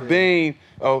 Shout out interesting. Bean.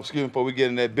 Oh, excuse me, before we get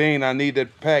in that Bean, I need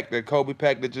that pack, that Kobe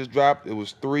pack that just dropped. It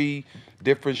was 3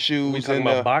 different shoes. We talking in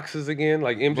about there. boxes again?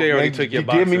 Like MJ already took your Give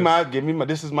boxes. me my.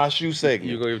 This is my shoe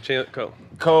segment. You gonna give a chance, Kobe?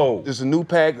 Cole. It's a new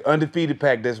pack, Undefeated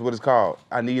pack. That's what it's called.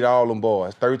 I need all them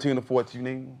boys. 13 or 14. You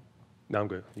need them? No, I'm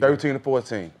good. 13 or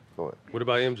 14. Go ahead. What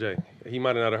about MJ? He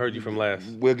might have not heard you from last.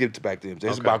 We'll get it back to him. It's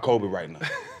Okay. about Kobe right now.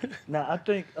 Now I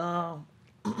think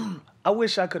I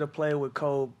wish I could have played with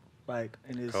Kobe like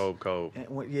in his Kobe. and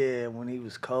when he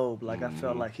was Kobe. Like I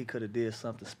felt like he could have did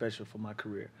something special for my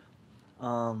career.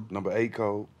 Number 8,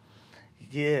 Kobe.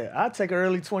 Yeah, I'd take an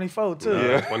early 24 too.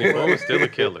 Yeah. 24 was still a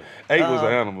killer. 8 was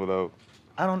an animal though.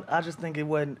 I just think it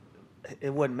wasn't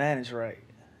managed right.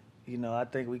 I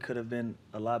think we could have been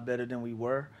a lot better than we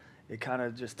were. It kind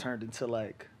of just turned into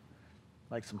like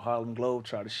some Harlem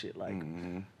Globetrotter shit, like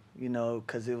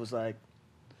because it was like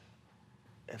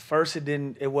at first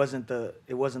it wasn't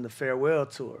the farewell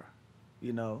tour,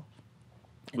 And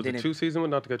Was then it 2 seasons?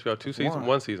 Not to cut you out. 2 seasons?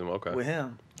 1 season. Okay. with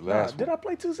him. The last Did one. I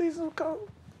play 2 seasons with Cole?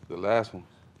 The last one.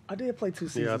 I did play 2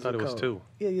 seasons. Yeah, I thought with it was Cole.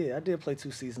 2. Yeah, I did play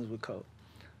 2 seasons with Cole.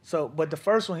 So, but the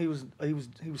first one he was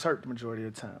hurt the majority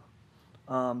of the time.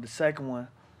 The second one,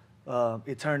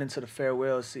 it turned into the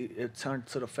farewell. It turned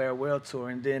to the farewell tour,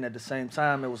 and then at the same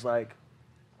time, it was like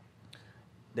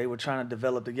they were trying to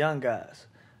develop the young guys.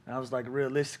 And I was like,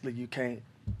 realistically, you can't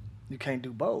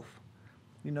do both.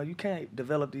 You know, you can't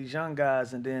develop these young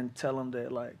guys and then tell them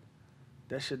that like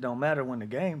that shit don't matter when the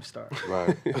game starts.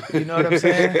 Right. You know what I'm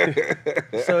saying?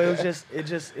 So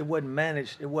it wasn't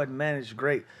managed. It wasn't managed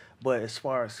great. But as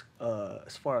far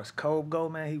as Kobe go,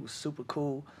 man, he was super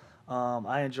cool.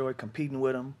 I enjoyed competing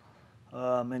with him,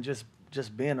 and just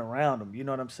being around him. You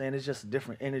know what I'm saying? It's just a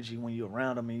different energy when you're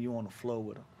around him and you on the floor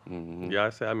with him. Mm-hmm.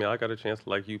 Yeah, I mean, I got a chance to,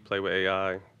 like you, play with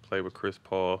AI, play with Chris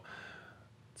Paul.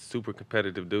 Super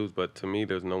competitive dudes, but to me,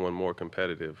 there's no one more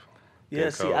competitive. Yeah,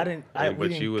 see, Kobe. we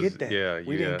didn't get that. Yeah,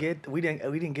 we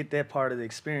didn't get that part of the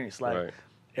experience. Like right.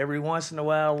 every once in a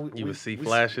while, you would see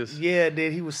flashes. Yeah,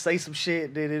 then he would say some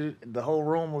shit. The whole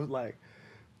room was like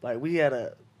we had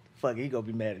a fuck. He gonna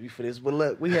be mad at me for this, but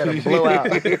look, we had a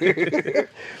blowout.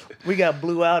 We got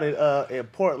blew out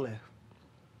at Portland,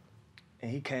 and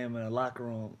he came in the locker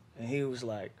room and he was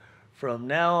like, "From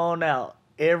now on out,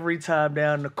 every time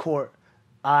down the court,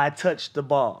 I touch the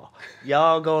ball.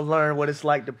 Y'all gonna learn what it's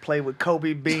like to play with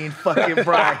Kobe Bean fucking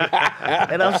Bryant."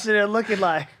 And I'm sitting there looking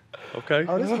like, okay,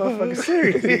 oh, this motherfucker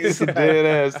serious. It's dead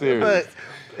ass serious.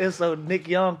 But, and so Nick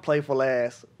Young, playful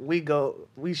ass, we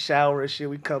shower and shit,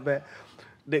 we come back.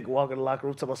 Nick walk in the locker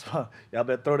room, talking about, y'all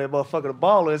better throw that motherfucker the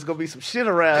ball or it's gonna be some shit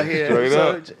around here. Straight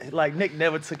up. Like, Nick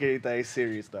never took anything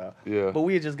serious, though. Yeah. But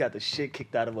we had just got the shit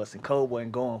kicked out of us and Kobe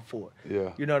wasn't going for it.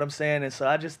 Yeah. You know what I'm saying? And so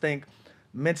I just think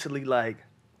mentally, like,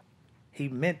 he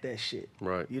meant that shit.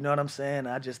 Right. You know what I'm saying?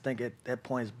 I just think at that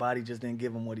point his body just didn't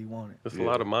give him what he wanted. It's a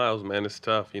lot of miles, man. It's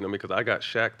tough, you know, because I got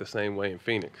Shaq the same way in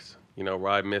Phoenix. You know,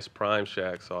 where I missed prime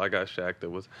Shaq, so I got Shaq that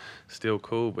was still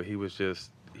cool, but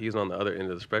he's on the other end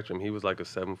of the spectrum. He was like a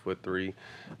 7'3",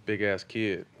 big ass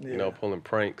kid, you know, pulling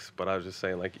pranks. But I was just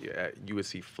saying, like, you would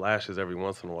see flashes every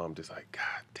once in a while. I'm just like,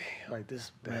 God damn, Like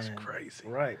this, that's man, crazy.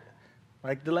 Right.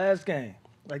 Like the last game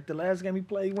he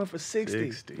played, he went for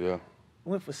 60. Yeah.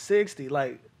 Went for 60.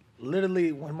 Like,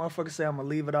 literally, when motherfuckers say I'm gonna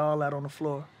leave it all out on the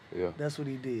floor, Yeah. that's what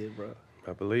he did, bro.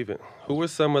 I believe it. Who are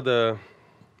some of the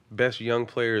best young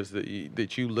players that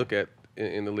you look at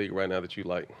in the league right now that you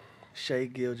like? Shea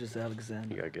Gilgeous-Alexander.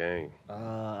 He got game.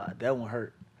 That one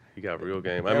hurt. He got real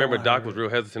game. I That remember one Doc hurt. was real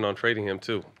hesitant on trading him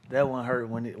too. That one hurt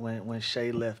when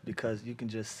Shea left because you can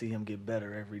just see him get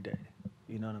better every day.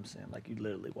 You know what I'm saying? Like, you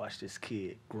literally watch this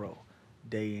kid grow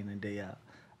day in and day out.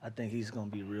 I think he's gonna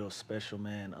be real special,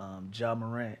 man. Ja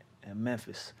Morant in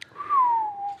Memphis.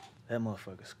 That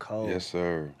motherfucker's cold. Yes,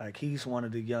 sir. Like, he's one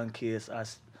of the young kids.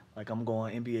 I'm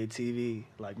going NBA TV,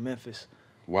 like Memphis.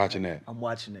 Watching that. I'm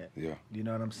watching that. Yeah. You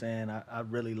know what I'm saying? I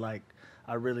really like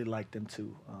them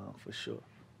too, for sure.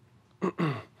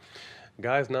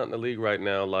 Guys not in the league right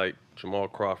now like Jamal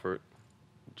Crawford,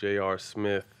 J.R.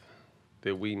 Smith,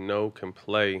 that we know can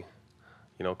play.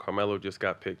 You know, Carmelo just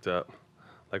got picked up.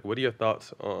 Like, what are your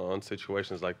thoughts on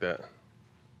situations like that?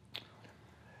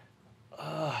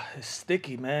 It's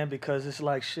sticky, man, because it's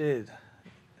like, shit,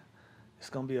 it's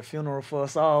going to be a funeral for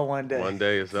us all one day. One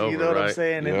day it's over, You know what I'm right?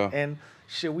 saying? Yeah. And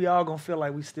shit, we all going to feel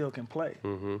like we still can play.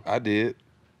 Mm-hmm. I did.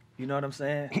 You know what I'm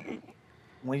saying?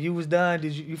 When you was done,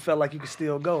 you felt like you could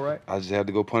still go, right? I just had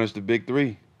to go punish the big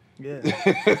three. Yeah.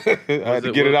 I had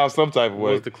to get it out some type of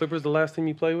way. Was the Clippers the last team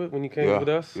you played with when you came Yeah. with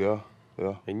us? Yeah.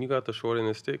 Yeah. And you got the short end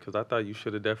of the stick because I thought you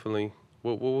should have definitely.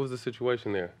 What was the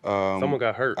situation there? Um, Someone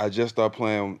got hurt. I just started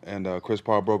playing, and Chris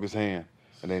Paul broke his hand,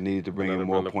 and they needed to bring in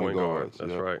more Another point guards.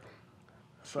 That's Yeah. right.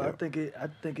 So Yeah. I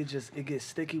think it gets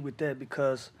sticky with that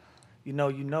because, you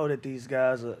know that these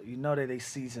guys are, you know that they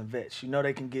seasoned vets. You know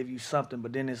they can give you something,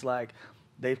 but then it's like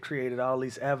they've created all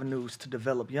these avenues to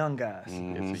develop young guys.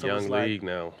 Mm-hmm. It's a So young it's like- league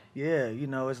now. Yeah, you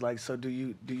know, it's like, so do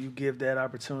you give that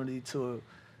opportunity to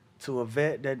a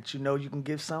vet that you know you can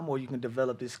give some, or you can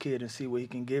develop this kid and see what he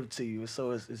can give to you? So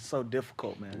it's so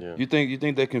difficult, man. Yeah. You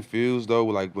think they're confused though?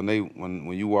 Like when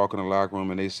you walk in the locker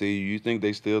room and they see you, you think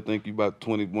they still think you about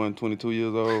 21, 22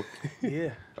 years old?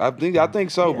 Yeah. I think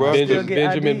so, Yeah, bro. I still get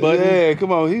Benjamin ID. Button. Yeah,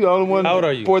 come on. He the only one. How old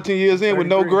are you? 14 years in with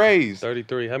no 33. grades.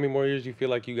 33. How many more years do you feel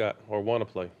like you got or want to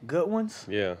play? Good ones,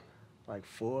 Yeah. like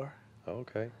 4, Oh,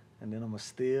 okay. and then I'm a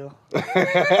steal.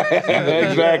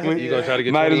 Exactly. You gonna try to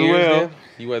get Might 20 as years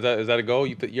well. then? Is that a goal?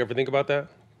 You ever think about that?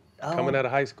 Coming out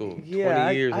of high school, 20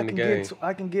 years in the game.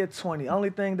 I can get 20. Only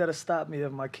thing that'll stop me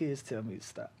if my kids tell me to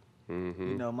stop. Mm-hmm.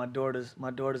 You know, my daughters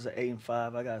are 8 and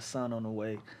 5. I got a son on the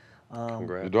way.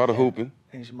 Congrats. Your daughter hooping.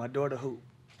 And my daughter hoop,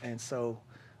 and so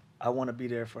I want to be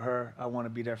there for her. I want to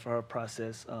be there for her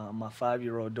process. My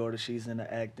 5-year-old daughter, she's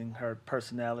into acting. Her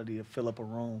personality will fill up a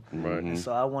room, Right. and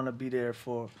so I want to be there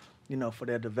for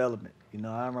their development. You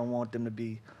know, I don't want them to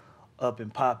be up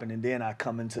and popping, and then I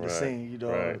come into the Right, scene.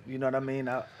 right. You know what I mean?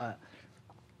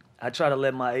 I try to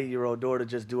let my 8-year-old daughter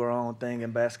just do her own thing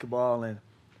in basketball, and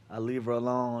I leave her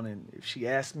alone, and if she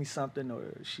asks me something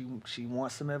or she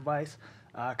wants some advice,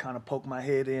 I kind of poke my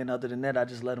head in. Other than that, I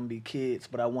just let them be kids.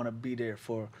 But I want to be there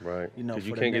for, Right. you know, Because for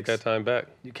you the can't next, get that time back.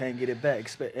 You can't get it back,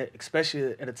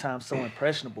 especially at a time so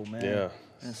impressionable, man. Yeah.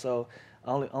 And so,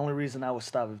 only reason I would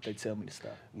stop if they tell me to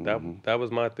stop. That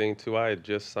was my thing too. I had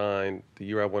just signed the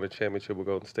year I won a championship with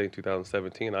Golden State in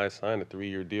 2017. I signed a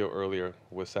 3-year deal earlier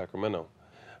with Sacramento,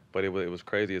 but it was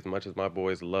crazy. As much as my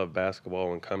boys love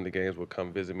basketball and come to games, would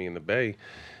come visit me in the Bay.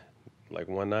 Like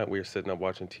one night we were sitting up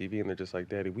watching TV and they're just like,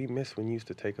 "Daddy, we miss when you used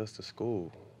to take us to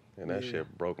school," and that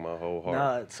shit broke my whole heart.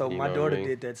 Nah, so You my know what daughter I mean?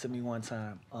 did that to me one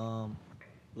time.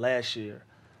 Last year,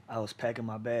 I was packing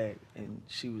my bag and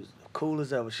she was cool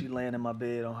as ever. She laying in my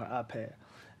bed on her iPad,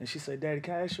 and she said, "Daddy,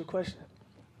 can I ask you a question?"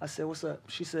 I said, "What's up?"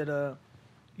 She said,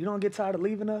 "You don't get tired of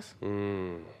leaving us?"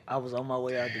 I was on my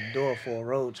way out the door for a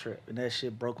road trip, and that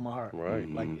shit broke my heart. Right.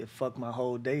 Like it fucked my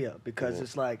whole day up because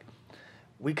it's like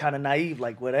we kind of naive.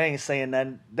 Like, well, they ain't saying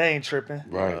nothing. They ain't tripping.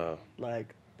 Right.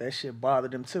 Like that shit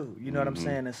bothered them too. You know what I'm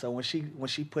saying? And so when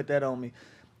she put that on me,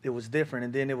 it was different.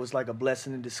 And then it was like a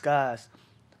blessing in disguise.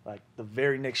 Like the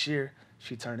very next year,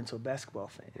 she turned into a basketball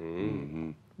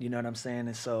fan. You know what I'm saying?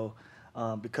 And so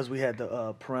because we had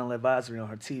the parental advisory on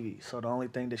her TV, so the only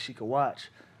thing that she could watch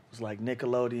was like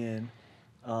Nickelodeon,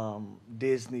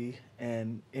 Disney,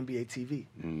 and NBA TV.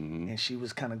 And she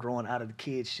was kind of growing out of the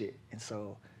kid shit. And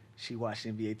so she watched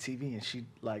NBA TV and she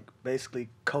like basically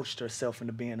coached herself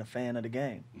into being a fan of the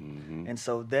game. And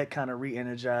so that kind of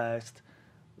re-energized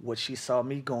what she saw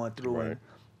me going through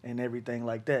and everything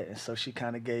like that. And so she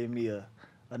kind of gave me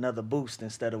another boost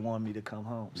instead of wanting me to come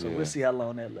home. So we'll see how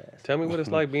long that lasts. Tell me what it's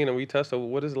like being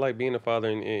what is it like being a father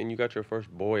and you got your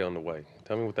first boy on the way?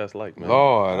 Tell me what that's like, man.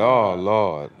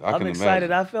 Lord. I'm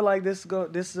excited. I feel like this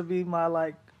will be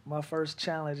my first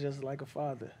challenge as like a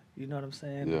father. You know what I'm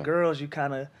saying? Yeah. The girls, you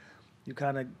kind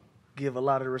of give a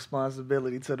lot of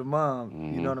responsibility to the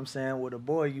mom. You know what I'm saying? With a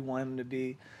boy, you want him to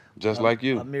be just like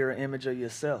you, a mirror image of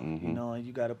yourself. You know, and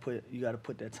you gotta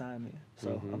put that time in.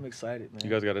 So I'm excited, man. You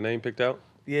guys got a name picked out?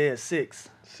 Yeah, six.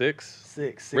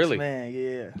 Six? Really? Man,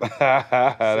 yeah.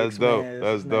 That's dope.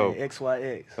 That's dope.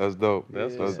 XYX. That's dope.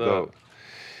 That's That's what's dope. up.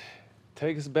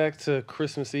 Take us back to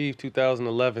Christmas Eve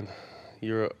 2011.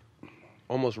 You're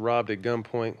almost robbed at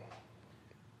gunpoint.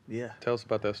 Yeah. Tell us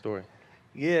about that story.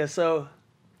 Yeah, so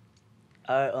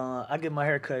I get my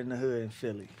hair cut in the hood in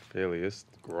Philly. Philly, it's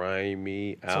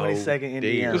grimy out 22nd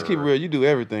Indiana. there. Just keep it real. You do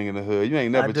everything in the hood. You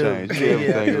ain't never I do. changed. You do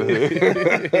everything in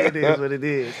the hood. It is what it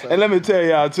is. So. And let me tell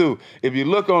y'all too, if you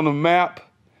look on the map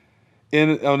on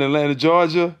Atlanta,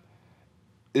 Georgia,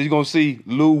 you're gonna see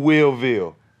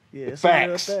Louisville. Yeah, it's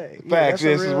Facts. a real thing. Facts.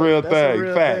 This is a real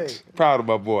thing. Facts. Thing. Proud of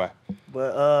my boy.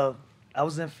 But I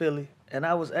was in Philly, and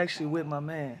I was actually with my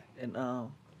man, and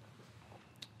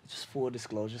just full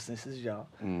disclosure, since it's y'all.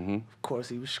 Of course,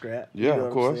 he was strapped. Yeah, you know of what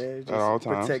I'm course. saying? At Just all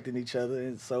times. protecting each other.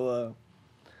 And so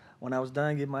when I was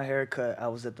done getting my hair cut, I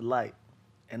was at the light,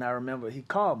 and I remember he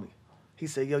called me. He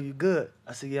said, "Yo, you good?"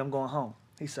 I said, "Yeah, I'm going home."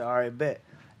 He said, "All right, bet."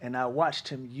 And I watched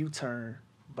him U-turn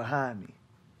behind me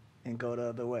and go the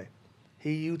other way.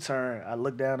 He U-turned. I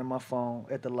looked down at my phone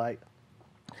at the light,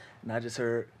 and I just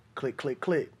heard click, click,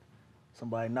 click.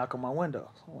 Somebody knock on my window.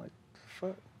 I'm like,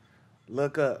 fuck.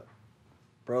 Look up.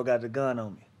 Bro got the gun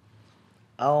on me.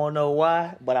 I don't know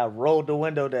why, but I rolled the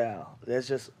window down. That's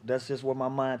just where my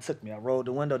mind took me. I rolled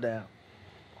the window down.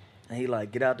 And he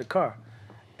like, "Get out the car."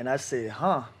 And I said,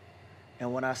 "Huh?"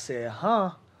 And when I said,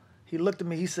 "Huh," he looked at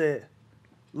me, he said,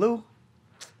 "Lou,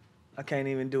 I can't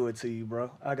even do it to you,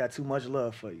 bro. I got too much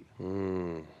love for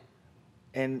you."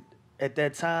 And at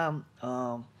that time,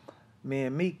 me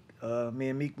and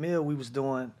Meek Mill, we was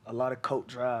doing a lot of coat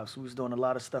drives. We was doing a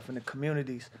lot of stuff in the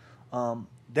communities,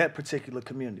 that particular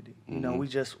community. You know, we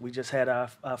just had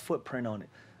our footprint on it.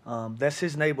 That's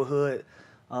his neighborhood.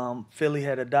 Philly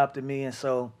had adopted me, and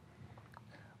so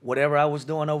whatever I was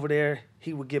doing over there,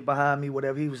 he would get behind me.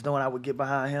 Whatever he was doing, I would get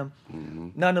behind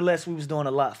him. Nonetheless, we was doing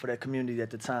a lot for that community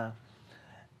at the time.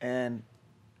 And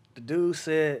the dude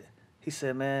said,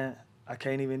 "Man, I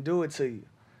can't even do it to you."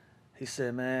 He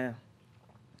said, "Man,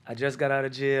 I just got out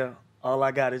of jail. All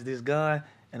I got is this gun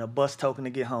and a bus token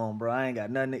to get home, bro. I ain't got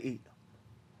nothing to eat."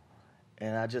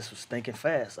 And I just was thinking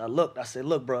fast. I looked. I said,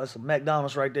 "Look, bro, it's a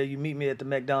McDonald's right there. You meet me at the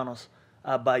McDonald's.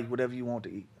 I'll buy you whatever you want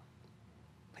to eat."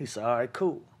 He said, "All right,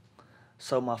 cool."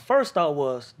 So my first thought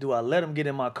was, do I let him get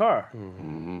in my car?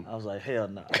 I was like, hell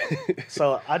no.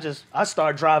 So I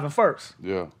started driving first.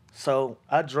 Yeah. So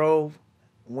I drove,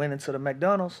 went into the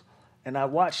McDonald's, and I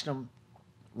watched him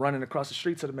running across the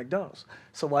street to the McDonald's.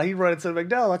 So while he running to the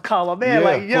McDonald's, I call my man Yeah,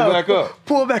 like, yo, pull back up.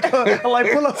 pull back up. I'm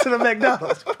like, pull up to the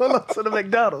McDonald's. Pull up to the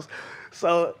McDonald's.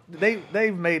 So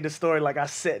they made the story like I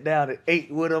sat down and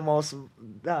ate with him on some,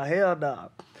 nah, hell nah.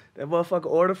 That motherfucker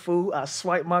ordered food. I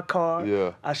swiped my card.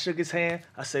 Yeah. I shook his hand.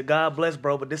 I said, God bless,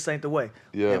 bro, but this ain't the way.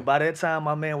 Yeah. And by that time,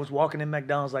 my man was walking in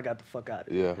McDonald's. I got the fuck out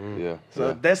of Yeah, there. yeah. So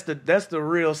yeah. that's the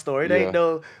real story. It ain't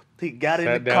no, he got in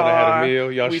Sat the down car. and had a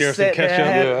meal. Y'all we shared some sat there, ketchup.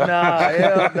 had- Nah,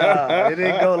 hell nah. It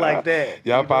didn't go like that.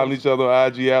 Y'all following each other on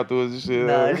IG afterwards and shit.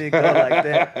 Nah, it didn't go like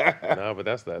that. Nah, but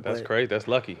that's But- crazy. That's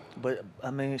lucky. But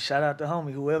I mean, shout out to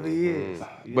homie, whoever he is.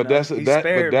 You But know, that's he but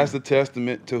spared that's me. a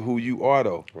testament to who you are,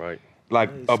 though. Right. Like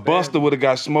Yeah, he a spared buster me. would have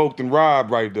got smoked and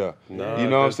robbed right there. Nah, you know what I'm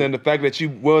that's- saying? The fact that you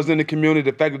was in the community,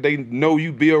 the fact that they know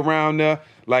you be around there,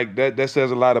 like that says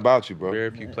a lot about you, bro.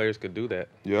 Very few players could do that.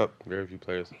 Yep. Very few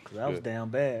players. Cause I was could. down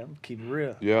bad. I'm keep it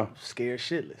real. Yeah. Scared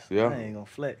shitless. Yeah. I ain't gonna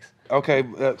flex. Okay,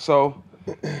 so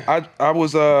I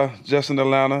was just in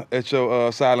Atlanta at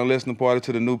your silent listening party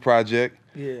to the new project.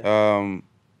 Yeah.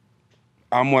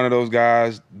 I'm one of those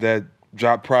guys that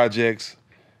drop projects,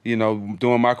 you know,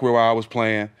 during my career while I was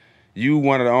playing. You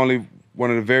one of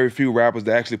the very few rappers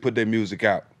that actually put their music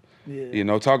out. Yeah. You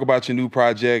know, talk about your new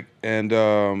project and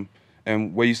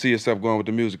where you see yourself going with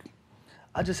the music.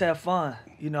 I just have fun,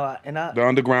 you know, and The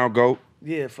Underground GOAT.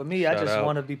 yeah, for me, I Shout just out.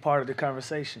 want to be part of the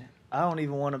conversation. I don't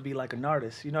even want to be like an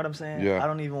artist. You know what I'm saying? Yeah. I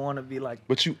don't even want to be like.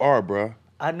 But you are, bruh.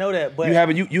 I know that, but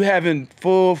You having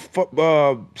full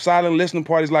silent listening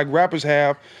parties like rappers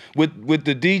have with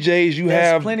the DJs. You that's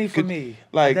have plenty for me.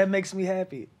 Like that makes me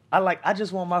happy. I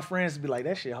just want my friends to be like,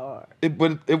 that shit hard.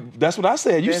 that's what I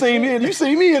said. You That's see it. me and you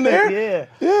see me in there. Yeah.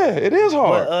 Yeah, it is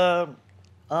hard.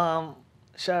 But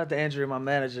shout out to Andrea, my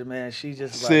manager, man. She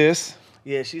just like, Sis.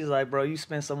 yeah, she's like, bro, you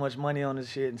spend so much money on this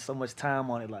shit and so much time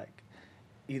on it. Like,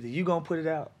 either you gonna put it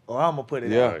out or I'm gonna put it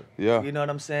Yeah, out. yeah. You know what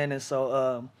I'm saying? And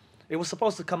so it was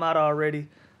supposed to come out already.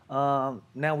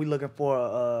 Now we looking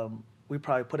for we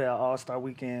probably put it out All-Star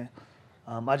Weekend.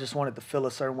 I just wanted to feel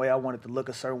a certain way. I wanted to look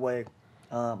a certain way.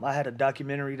 I had a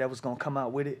documentary that was gonna come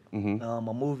out with it, a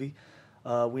movie.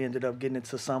 We ended up getting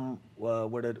into some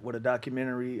where the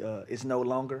documentary is no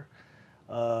longer.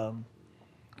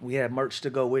 We had merch to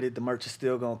go with it. The merch is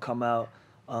still gonna come out.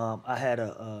 I had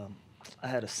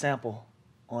a sample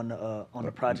on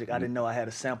the project. I didn't know I had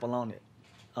a sample on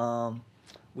it.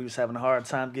 We was having a hard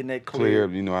time getting that Clear.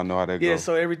 cleared. You know, I know how that Yeah, goes.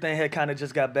 so everything had kind of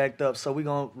just got backed up. So we're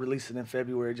going to release it in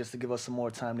February just to give us some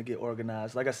more time to get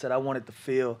organized. Like I said, I want it to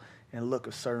feel and look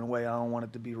a certain way. I don't want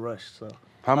it to be rushed. So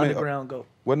How many- Underground GOAT.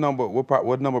 What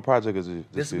number project is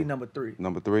it? This will be year? number 3.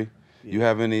 Number 3? You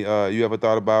have any you ever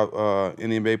thought about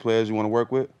any NBA players you want to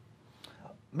work with?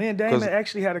 Me and Damon 'Cause-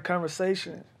 actually had a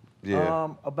conversation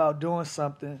Yeah. about doing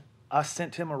something. I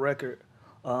sent him a record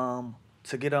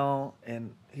to get on,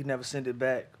 and he never sent it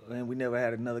back, and we never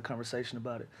had another conversation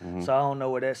about it. Mm-hmm. So I don't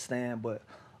know where that stands, but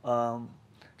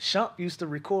Shump used to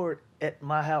record at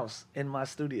my house in my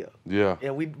studio. Yeah.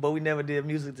 And we never did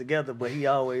music together, but he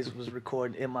always was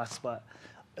recording in my spot.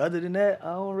 Other than that,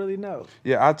 I don't really know.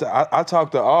 Yeah, I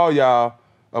talked to all y'all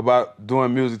about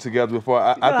doing music together before.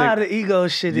 I You know how think the ego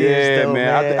shit yeah, is, though,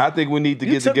 man. I think we need to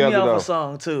you get took together me off though. a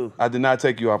song too. I did not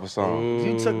take you off a song.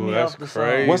 You took me that's off the song.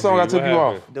 crazy. What song I took you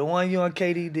off? happened? The one you and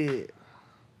KD did.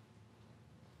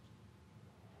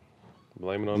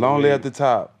 Blame it on Lonely the at the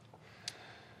top.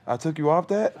 I took you off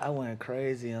that? I went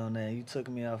crazy on that. You took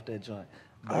me off that joint.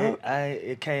 But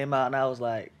it came out and I was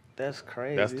like, that's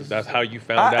crazy. That's how you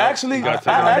found I out. actually, You I got to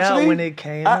found out actually, when it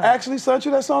came I out. actually sent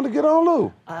you that song to get on,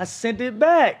 Lou. I sent it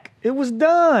back. It was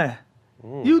done.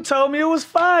 You told me it was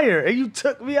fire, and you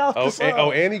took me off the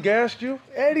song. and he gassed you?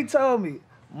 And he told me,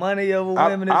 money over I-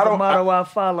 women I is the don't- motto I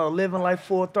follow. Living like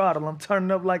full throttle. I'm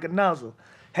turning up like a nozzle.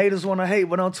 Haters want to hate,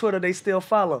 but on Twitter they still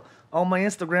follow. On my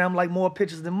Instagram, like more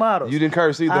pictures than models. You didn't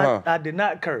curse either, huh? I did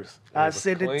not curse. I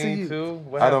sent it to Clean you. too?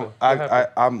 What I don't. happened? What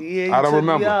happened? Yeah, you I don't took me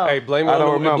remember. out. Hey, blame it I on don't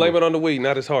the remember. blame it on the weed,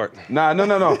 not his heart. Nah, no.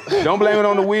 Don't blame it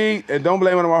on the weed, and don't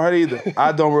blame it on my heart either.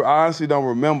 I honestly don't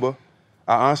remember.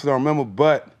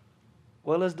 But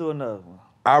Well, let's do another one.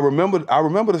 I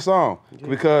remember the song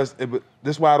because this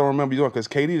is why I don't remember you doing because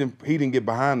KD didn't get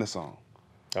behind the song.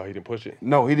 Oh, he didn't push it.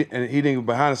 No, he didn't get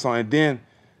behind the song, and then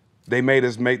they made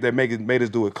us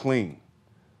do it clean.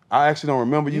 I actually don't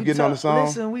remember you getting on the song.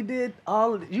 Listen, we did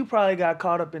all of it. You probably got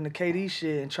caught up in the KD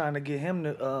shit and trying to get him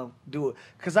to do it.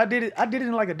 Cause I did it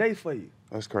in like a day for you.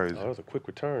 That's crazy. Oh, that was a quick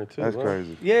return too. That's huh?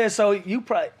 crazy. Yeah, so you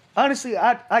probably honestly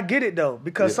I get it though.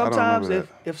 Because Yeah, I don't sometimes remember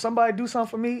if somebody do something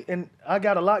for me and I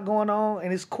got a lot going on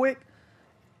and it's quick,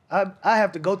 I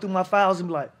have to go through my files and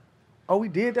be like, oh, we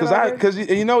did that already? Cause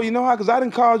you know how? Cause I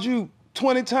didn't call you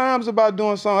 20 times about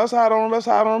doing something. That's how I don't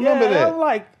remember that. I'm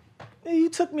like, hey, you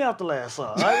took me off the last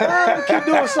song. Like, I don't keep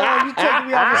doing songs. You taking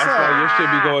me off the That's song. why your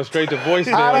shit be going straight to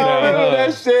voicemail I don't now. remember Huh?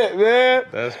 that shit, man.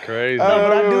 That's crazy. No,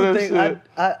 but I remember do that think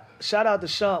I shout out to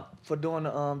Shump for doing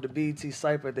the BET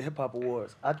Cypher at the Hip Hop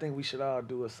Awards. I think we should all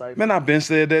do a Cypher. Man, I've been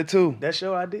said that too. That's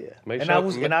your idea. Make and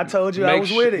show- I told you I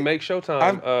was with it. Make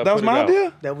Showtime. That was put it my out.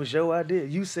 idea? That was your idea.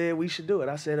 You said we should do it.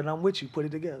 I said, and I'm with you. Put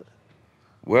it together.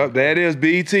 Well, that is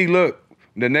BET. Look,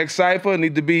 the next cypher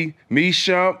need to be me,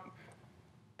 Shump,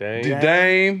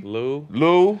 Dame,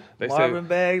 Lou, They Marvin said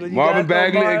Bagley. You Marvin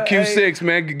gotta go, Bagley, and Q6,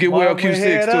 man. Get well Marvin went Q6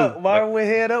 head too. up. Marvin went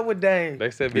head up with Dame. they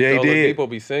said Yeah, he Victor did. Oladipo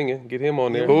be singing. Get him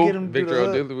on there. we Who? get him to do Victor the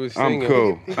hook. Oladipo was I'm singing.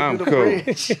 cool. He can I'm do the cool.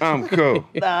 bridge. I'm cool.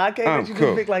 Nah, I can't I'm let you cool.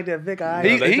 do Vic like that. Vic, I No,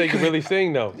 He- they say you can really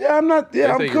sing though. Yeah, I'm not. Yeah,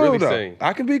 They I'm say you cool really though. sing.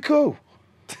 I can be cool.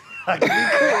 I can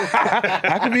be cool.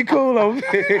 I can be cool though.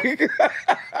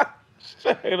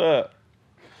 Straight up.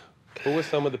 Who are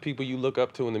some of the people you look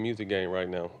up to in the music game right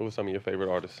now? Who are some of your favorite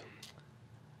artists?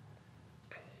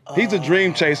 He's a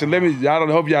dream chaser.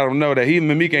 Hope y'all don't know that. He and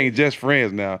Meek ain't just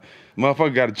friends now.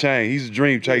 Motherfucker got a chain. He's a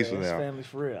dream chaser That's now. family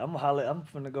for real. I'm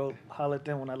finna go holler at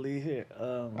them when I leave here.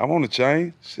 I want a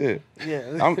chain. Shit.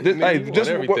 Yeah. you want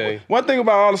everything. One thing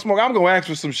about all the smoke, I'm gonna ask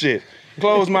for some shit.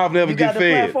 Closed mouth never You get got the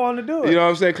fed. platform to do it. You know what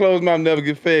I'm saying? Closed mouth never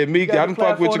get fed. Meek, I done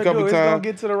fucked with you a couple It's gonna times.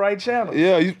 get to the right channel.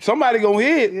 Yeah, somebody gonna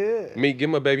hit. Yeah. Me, give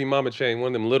him a baby mama chain, one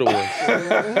of them little ones.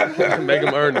 Make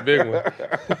him earn the big one.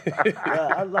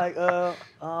 Yeah, I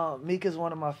like Meek is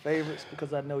one of my favorites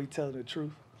because I know he telling the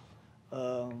truth.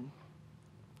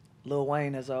 Lil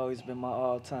Wayne has always been my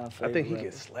all-time favorite. I think he rapper.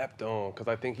 gets slept on because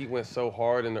I think he went so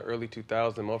hard in the early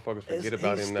 2000s. Motherfuckers forget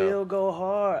about he him still now. go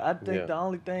hard. I think Yeah. the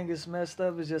only thing that's messed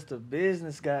up is just the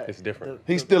business guy. It's different.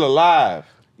 He's still alive.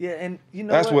 Yeah, and you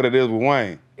know That's what it is with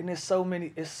Wayne. And it's so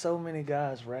many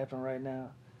guys rapping right now.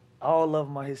 All of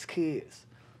them are his kids.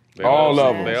 They All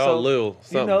of them. They all So, Lil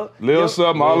something. You know, Lil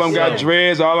something, all of them got something.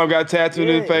 dreads, all of them got tattooed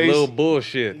in the Yeah. face. Little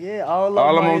bullshit. Yeah, all of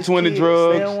All them them are on his 20 kids.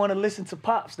 drugs. They don't want to listen to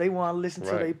pops. They want to listen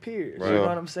to Right. their peers. Right. You know Yeah.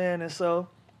 what I'm saying? And so,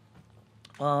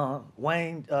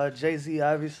 Wayne, Jay-Z,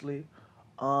 obviously,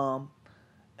 and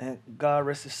God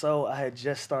rest his soul, I had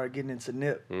just started getting into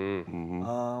Nip.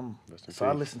 Mm. Rest in So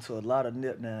I peace. listen to a lot of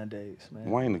Nip nowadays, man.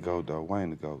 Wayne the GOAT though.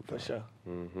 Wayne the GOAT though. For sure.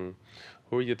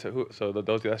 Who are your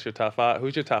that's your top five?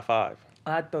 Who's your top five?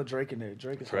 I'd throw Drake in there.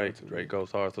 Drake is hard too. Drake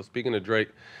goes hard. So speaking of Drake,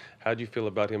 how'd you feel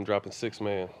about him dropping 6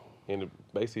 Man and it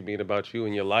basically being about you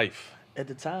and your life? At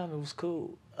the time, it was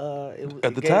cool.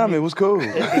 At the time, it was cool.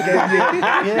 It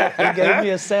gave me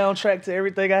a soundtrack to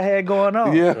everything I had going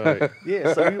on. Yeah. Right.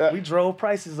 Yeah, so we drove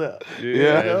prices up.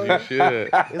 Yeah. You should.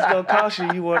 It's gonna cost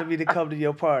you. You wanted me to come to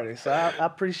your party, so I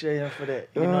appreciate him for that.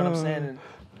 You know what I'm saying? And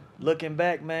looking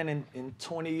back, man, in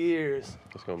 20 years,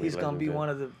 he's gonna be legendary. one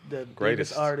of the Greatest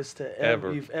greatest artists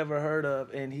ever. you've ever heard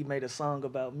of, and he made a song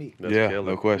about me, That's Yeah,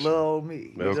 killer. no question. little old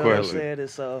me. No You know what I'm question. saying? And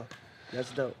so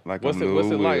that's dope. Like What's a it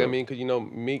Lil like? I Will. mean, cause you know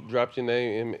Meek dropped your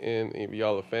name and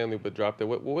y'all a family, but dropped it.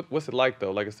 What's it like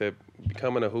though? Like I said,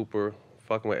 becoming a hooper,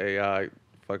 fucking with AI,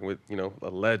 fucking with a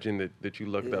legend that you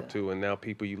looked up Yeah. to, and now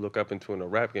people you look up into in a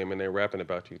rap game and they're rapping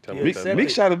about you. Tell me Yeah, what that's Meek- Meek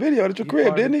like. shot a video at your You crib,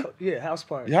 part of didn't he? the Yeah, house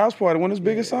party. Your house party, one of his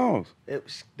biggest songs.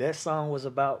 That song was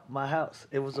about my house.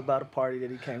 It was about a party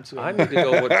that he came to. I need to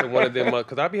go to one of them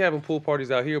because I be having pool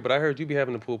parties out here, but I heard you be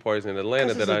having the pool parties in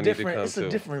Atlanta that I need to come It's to. a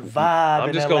different vibe.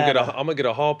 I'm just gonna get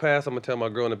a hall pass. I'm gonna tell my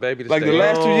girl and the baby to Like stay the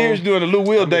last 2 home. years doing the Lil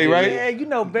Will Day, right? Yeah, you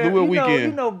know, The Will Weekend.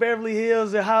 you know Beverly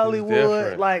Hills and Hollywood,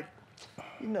 different. like,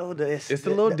 you know, It's a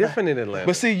little different in Atlanta.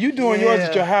 But see, you doing yours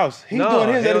at your house. He's No, doing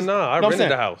his at hell his no. I I'm rented saying-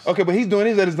 the house. Okay, but he's doing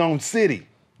his at his own city.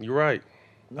 You're right.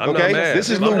 I'm Okay, not mad. this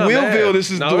is I'm Lil not Willville, mad.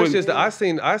 this is no, doing- it's just that I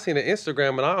seen an Instagram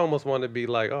and I almost wanted to be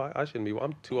like, oh, I shouldn't be.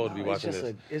 I'm too old to be watching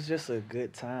this. It's just a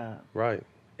good time. Right.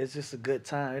 It's just a good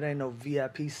time. It ain't no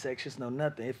VIP sections, no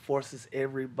nothing. It forces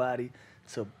everybody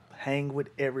to hang with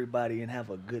everybody and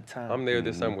have a good time. I'm there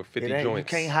this summer with 50 You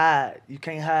joints. can't hide. You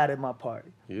can't hide at my party.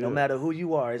 Yeah. No matter who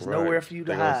you are, it's Right. nowhere for you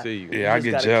to They gonna hide. see you. Yeah, I just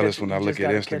get gotta jealous catch when it. I You look just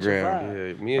at gotta catch a Instagram.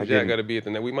 vibe. Yeah, me and I Jack get- got to be at the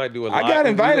night. We might do a I got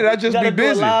invited. I just Gotta be do a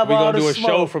busy. live We all gonna the do a show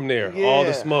smoke. from there. All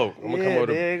the smoke. I'm gonna come over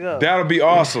there you go. That'll be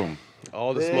awesome.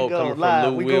 all the There you smoke go, coming live.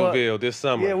 from We Lou go up- Willville this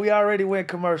summer. Yeah, we already went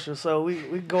commercial, so we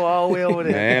go all the way over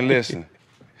there. Man, listen.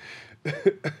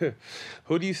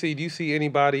 Who do you see? Do you see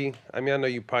anybody? I mean, I know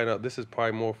you probably not. This is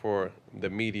probably more for the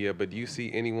media, but do you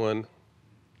see anyone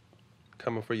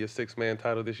coming for your 6-man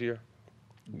title this year?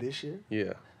 This year,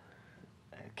 Yeah.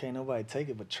 can't nobody take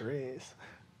it but Trez.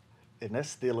 And that's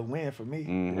still a win for me.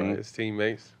 Right. His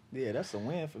teammates. Yeah, that's a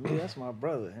win for me. That's my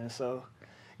brother. And so,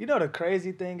 you know, the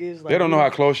crazy thing is, like, They don't know how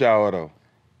close y'all are though.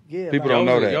 Yeah, People like, don't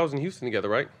know that. Y'all was in Houston together,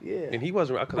 right? Yeah. And he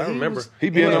wasn't, because But I remember. He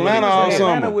be in Yeah, Atlanta he all was in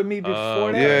summer. Atlanta with me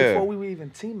before that, Yeah. before we were even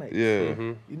teammates.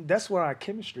 Yeah. That's where our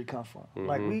chemistry come from.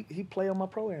 Like he played on my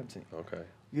pro-am team. Okay.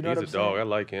 You know He's what I'm a dog. saying? I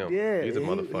like him. Yeah, He's a he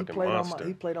motherfucking played monster.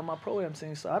 he played on my pro-am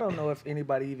team, so I don't know if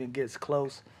anybody even gets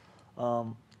close,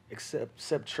 except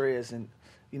Trez. And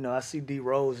you know, I see D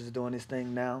Rose is doing his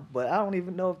thing now, but I don't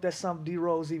even know if that's something D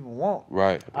Rose even want.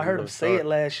 Right. I heard him say start. it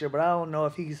last year, but I don't know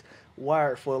if he's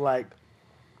wired for like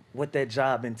what that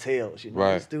job entails. You know,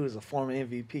 Right. this dude is a former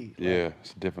MVP. Like, Yeah,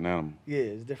 it's a different animal. yeah,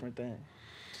 it's a different thing.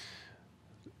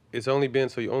 It's only been,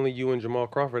 so only you and Jamal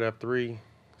Crawford have 3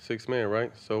 6-man,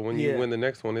 right? So when you Yeah. win the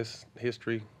next one, it's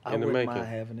history I in the wouldn't making.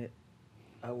 mind having it.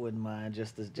 I wouldn't mind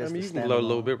just I to mean, you stand can blow a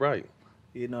little alone. bit right.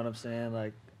 You know what I'm saying?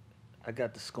 Like, I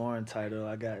got the scoring title.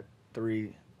 I got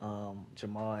 3.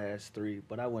 Jamal has 3,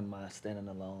 but I wouldn't mind standing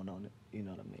alone on it. You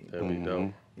know what I mean? That'd be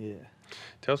dope. Yeah.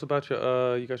 Tell us about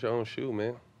your, you got your own shoe,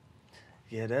 man.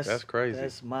 Yeah, that's crazy.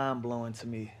 That's mind blowing to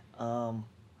me.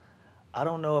 I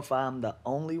don't know if I'm the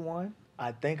only one.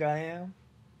 I think I am,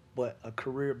 but a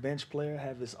career bench player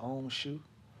have his own shoe.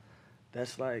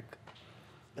 That's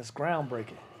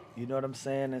groundbreaking. You know what I'm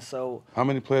saying? And so How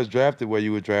many players drafted where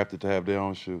you were drafted to have their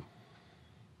own shoe?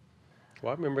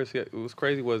 Well, I remember, it was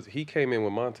crazy, was he came in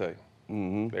with Monte.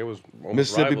 They was almost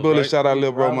Mississippi rivals, Bullet, right? shout out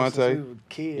Lil Bro rivals since Monte. we were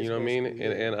kids, You know what I mean? basically,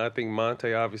 And yeah. I think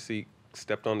Monte obviously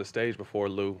stepped on the stage before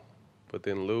Lou, but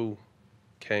then Lou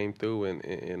came through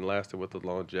and lasted with the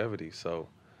longevity. So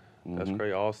that's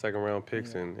crazy. All second-round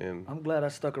picks. Yeah. And I'm glad I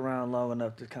stuck around long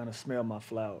enough to kind of smell my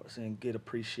flowers and get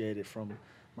appreciated from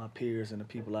my peers and the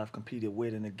people I've competed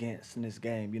with and against in this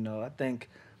game. You know, I think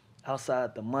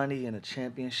outside the money and the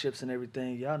championships and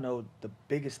everything, y'all know the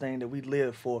biggest thing that we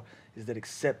live for is that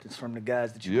acceptance from the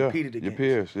guys that you competed your against.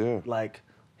 peers, yeah. Like,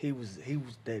 he was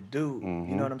that dude. You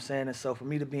know what I'm saying? And so for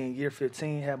me to be in year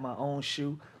 15, have my own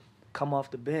shoe, come off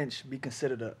the bench, be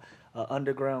considered a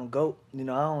underground GOAT. You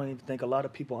know, I don't even think a lot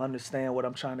of people understand what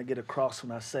I'm trying to get across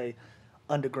when I say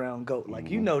underground GOAT. Like,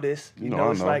 you know this. You know, know,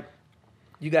 I it's know. like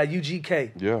you got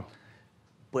UGK, Yeah,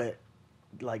 but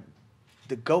like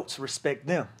the GOATs respect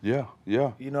them. yeah,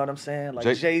 yeah. You know what I'm saying? Like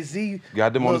Jay- Jay-Z.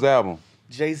 Got them on his album.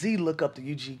 Jay-Z look up to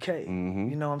UGK.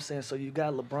 You know what I'm saying? So you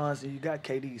got LeBron's and you got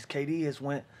KD's. KD has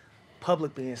went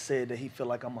publicly and said that he feel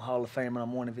like I'm a Hall of Famer and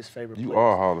I'm one of his favorite You players.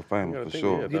 are a Hall of You Famer gotta for think,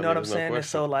 sure. yeah. You know what I'm There's no saying? And question.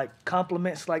 so, like,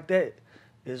 compliments like that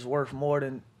is worth more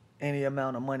than any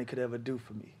amount of money could ever do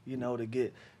for me, you know, to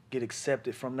get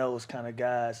accepted from those kind of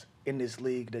guys in this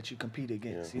league that you compete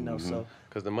against, you know, so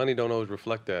because the money don't always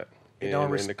reflect that. it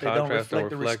don't, And the it don't contracts reflect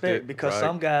the respect it, because right?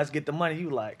 some guys get the money, you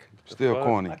like, Still fuck?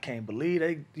 corny. I can't believe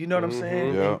they, you know what I'm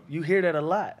saying? Yeah. And you hear that a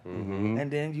lot.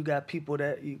 And then you got people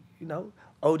that, you know,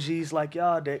 OGs like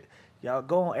y'all that, y'all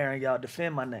go on air and y'all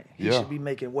defend my name. He Yeah. should be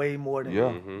making way more than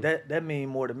Yeah. that mean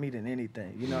more to me than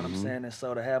anything. You know what I'm saying? And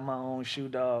so to have my own shoe,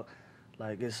 dog,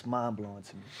 like, it's mind blowing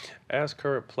to me. As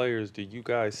current players, do you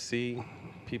guys see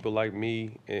people like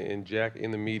me and Jack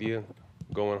in the media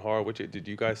going hard with it? Did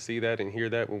you guys see that and hear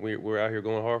that when we're out here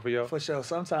going hard for y'all? For sure.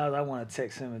 Sometimes I want to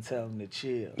text him and tell him to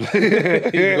chill.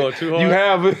 You going too hard? You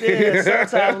have it. Yeah,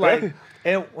 sometimes like,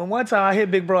 and when one time I hit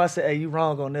Big Bro, I said, hey, you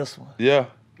wrong on this one. Yeah.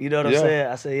 You know what I'm Yeah. saying?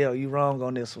 I said, yo, you wrong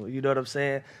on this one. You know what I'm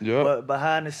saying? Yeah. But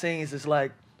behind the scenes, it's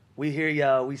like, we hear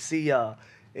y'all, we see y'all.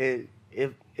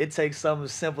 It takes something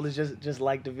as simple as just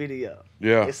like the video.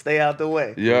 Yeah. And stay out the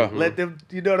way. Yeah. Let them,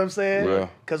 you know what I'm saying? Yeah.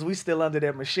 Because we still under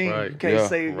that machine. Right. You can't Yeah.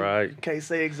 say Right. you can't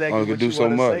say exactly Only what can you do so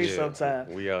want to much. say Yeah. sometimes.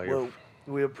 We out here. Well,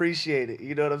 we appreciate it.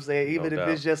 You know what I'm saying? Even if doubt.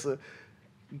 it's just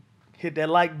hit that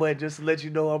like button just to let you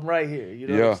know I'm right here. You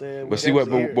know what Yeah. I'm saying? But see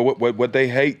what they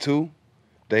hate too?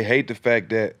 They hate the fact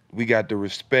that we got the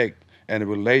respect and the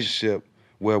relationship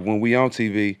where when we on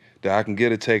TV that I can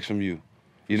get a text from you.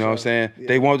 You know what I'm saying? Yeah.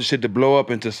 They want the shit to blow up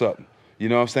into something. You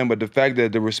know what I'm saying? But the fact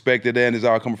that the respect at the end is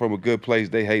all coming from a good place,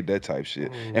 they hate that type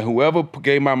shit. And whoever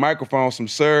gave my microphone some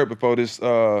serve before this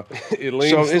show,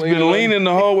 it's been leaning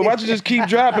the whole way. Why don't you just keep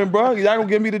dropping, bro? Y'all gonna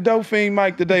give me the dope fiend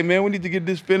mic today, man. We need to get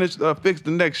this finished, fixed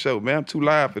the next show, man. I'm too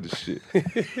live for this shit.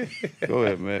 Go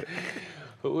ahead, man.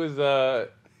 Who is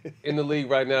in the league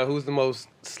right now? Who's the most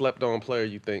slept on player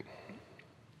you think?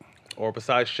 Or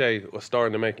besides Shea, or star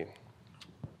in the making?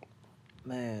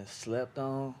 Man, slept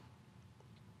on.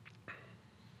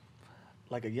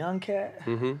 Like a young cat?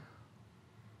 Mm-hmm.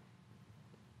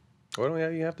 Or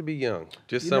don't you have to be young.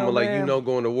 Just You know, someone like man,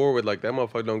 going to war with, like that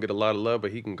motherfucker don't get a lot of love,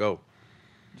 but he can go.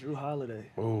 Drew Holiday.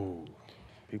 Ooh,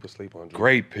 people sleep on Drew.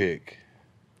 Great pick.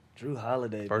 Drew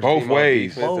Holiday. First Both team all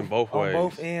ways. defense in both on ways.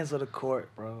 both ends of the court,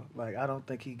 bro. Like, I don't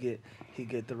think he get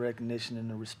the recognition and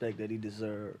the respect that he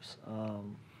deserves.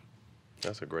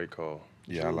 That's a great call.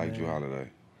 Yeah, I Drew, like Drew man. Holiday.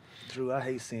 Drew, I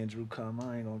hate seeing Drew come.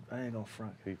 I ain't gonna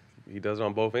front. He does it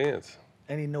on both ends.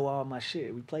 And he know all my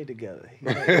shit. We play together. He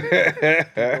know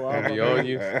all He my on moves.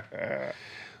 you.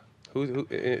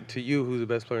 To you, who's the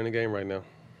best player in the game right now?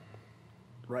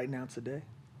 Right now, today,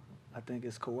 I think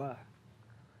it's Kawhi.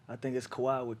 I think it's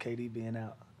Kawhi with KD being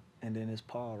out, and then it's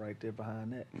Paul right there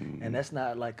behind that. And that's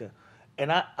not like a.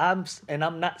 And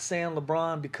I'm not saying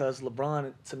LeBron because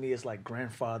LeBron to me is like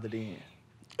grandfathered in.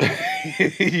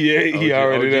 Yeah, he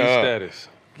already OG there. status.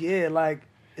 Yeah, like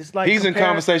it's like He's in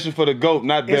conversation for the GOAT,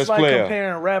 not It's best like player.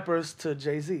 comparing rappers to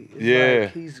Jay-Z. It's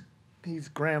Yeah. like he's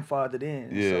grandfathered in.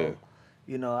 Yeah. So,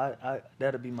 you know, I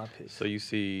that'll be my pick. So you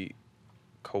see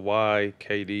Kawhi,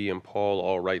 KD, and Paul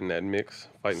all right in that mix,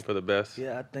 fighting for the best.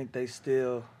 Yeah, I think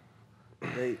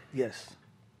yes.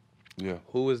 Yeah.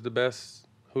 Who is the best?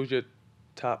 Who's your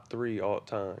top 3 all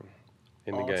time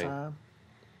in the game?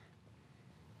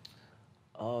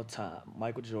 All time.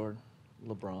 Michael Jordan,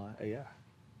 LeBron, AI.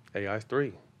 AI's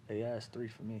 3. AI is 3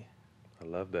 for me. I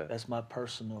love that. That's my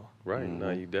personal. Right.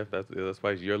 No, you that's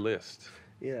why it's your list.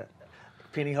 Yeah.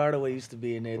 Penny Hardaway used to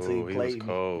be in there too. Ooh, He he played was me.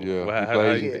 cold. Yeah, Well, he how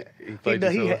played you- you. he played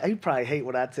you so- He probably hate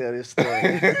when I tell this story.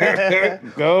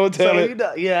 Go tell So, it. you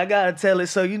know, yeah, I gotta tell it.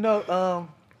 So you know,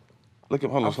 Look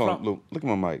at look at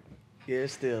my mic. yeah,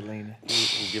 it's still leaning.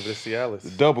 You give it to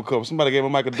Cialis. Double cup. Somebody gave my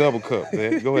mic a double cup,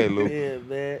 man. Go ahead, Lou. Yeah,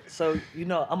 man. So you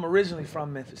know, I'm originally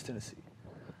from Memphis, Tennessee,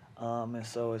 and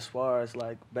so as far as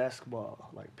like basketball,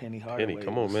 like Penny Hardaway. Penny,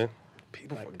 come on, was- man.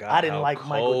 People like, forgot I didn't how like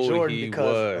Michael cold Jordan he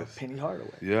because was. of Penny Hardaway.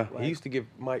 Yeah. Like, He used to give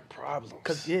Mike problems.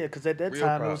 Cause at that Real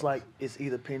time it was problems. like it's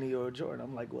either Penny or Jordan.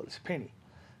 I'm like, well, it's Penny.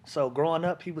 So growing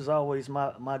up, he was always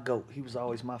my GOAT. He was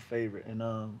always my favorite.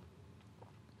 And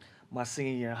my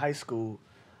senior year in high school,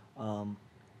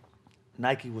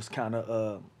 Nike was kind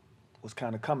of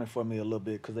coming for me a little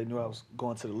bit because they knew I was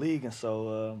going to the league, and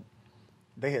so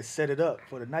they had set it up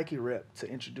for the Nike rep to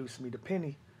introduce me to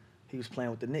Penny. He was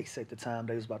playing with the Knicks at the time.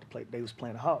 They was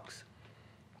playing the Hawks.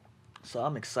 So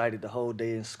I'm excited the whole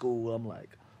day in school. I'm like,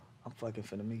 I'm fucking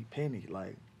finna meet Penny.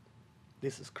 Like,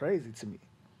 this is crazy to me.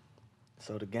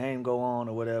 So the game go on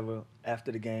or whatever.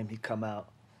 After the game, he come out.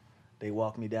 They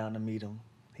walk me down to meet him.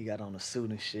 He got on a suit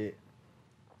and shit.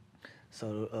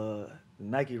 So the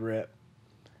Nike rep,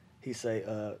 he'd say,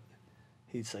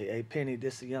 hey, Penny,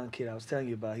 this is a young kid I was telling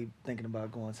you about. He thinking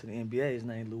about going to the NBA. His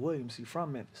name Lou Williams. He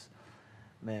from Memphis.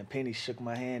 Man, Penny shook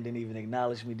my hand, didn't even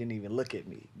acknowledge me, didn't even look at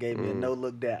me. Gave me a no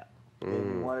look down. Gave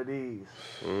me one of these.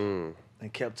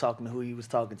 And kept talking to who he was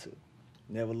talking to.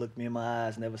 Never looked me in my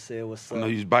eyes, never said what's I up. know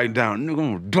you was biting down. Nigga, I'm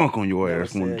gonna dunk on your Never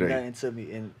ass one said day. nothing to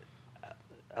me. And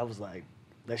I was like,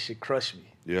 that shit crushed me.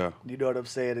 Yeah. You know what I'm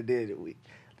saying? It did.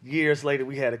 Years later,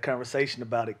 we had a conversation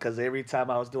about it because every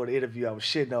time I was doing an interview, I was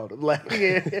shitting on him. Like,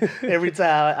 every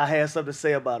time I had something to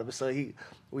say about him. So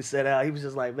we set out. He was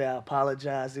just like, man, I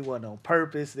apologize. It wasn't on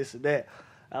purpose, this and that.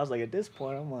 I was like, at this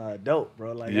point, I'm an adult,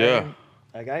 bro. Like, Yeah.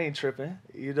 I ain't tripping.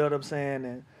 You know what I'm saying?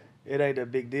 And it ain't a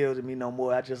big deal to me no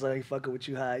more. I just ain't fucking with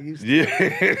you how I used to.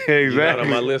 Yeah, You're not on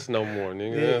my exactly. list no more,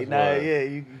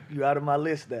 nigga. You out of my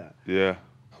list now. Yeah.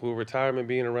 With retirement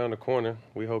being around the corner,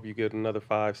 we hope you get another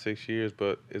 5-6 years.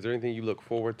 But is there anything you look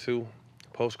forward to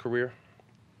post-career?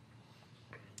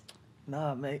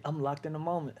 Nah, man, I'm locked in the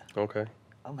moment. Okay.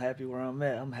 I'm happy where I'm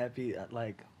at. I'm happy,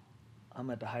 like, I'm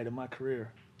at the height of my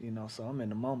career, you know, so I'm in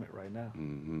the moment right now.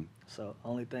 Mm-hmm. So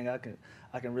only thing I can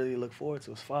really look forward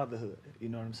to is fatherhood, you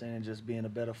know what I'm saying, just being a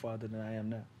better father than I am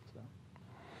now. So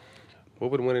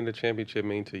What would winning the championship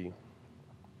mean to you?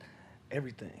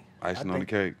 everything. Icing I on the think-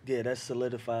 cake. Yeah, that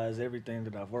solidifies everything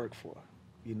that I've worked for.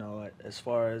 You know, as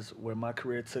far as where my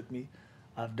career took me,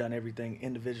 I've done everything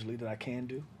individually that I can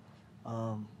do.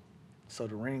 So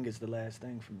the ring is the last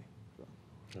thing for me. So,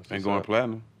 That's And what's going up.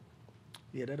 platinum.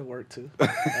 yeah, that'll work too.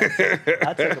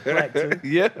 I take a plaque too.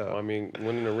 Yeah. Well, I mean,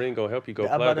 winning the ring gonna help you go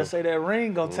I'm about to platinum. say that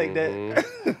ring gonna take that.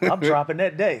 I'm dropping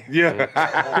that day. Yeah.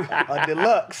 A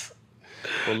deluxe.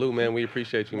 Well, Lou, man, we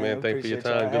appreciate you, Man, man. Thanks for your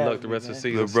appreciate y'all time. Good luck having the me, rest of the man.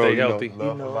 season. Little bro, Stay you know, healthy.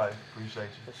 love know. for life. Appreciate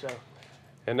you. For sure.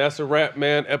 And that's a wrap,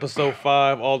 man. Episode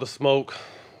 5, All the Smoke,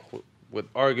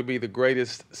 with arguably the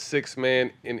greatest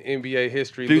 6-man in NBA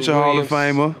history. Lou Future Hall of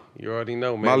Williams. Famer. You already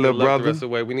know, man. My Good little luck brother. The rest of the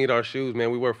way. We need our shoes,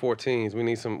 man. We wear 14s. We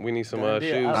need some Done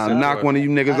deal. shoes. I I'll knock one of you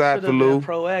niggas I out should for have Lou. been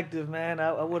proactive, man.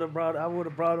 I would have brought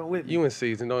them with me. You in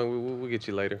season, don't we'll get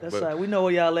you later. That's But- all right. We know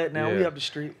where y'all at now. We Yeah. up the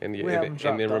street. And, we have them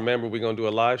dropped then off. remember, we're going to do a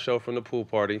live show from the pool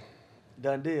party.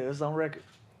 Done deal. It's on record.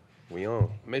 We on.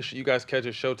 Make sure you guys catch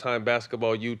us Showtime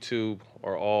Basketball, YouTube,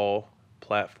 or all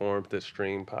platforms that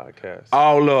stream podcasts.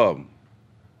 All of them.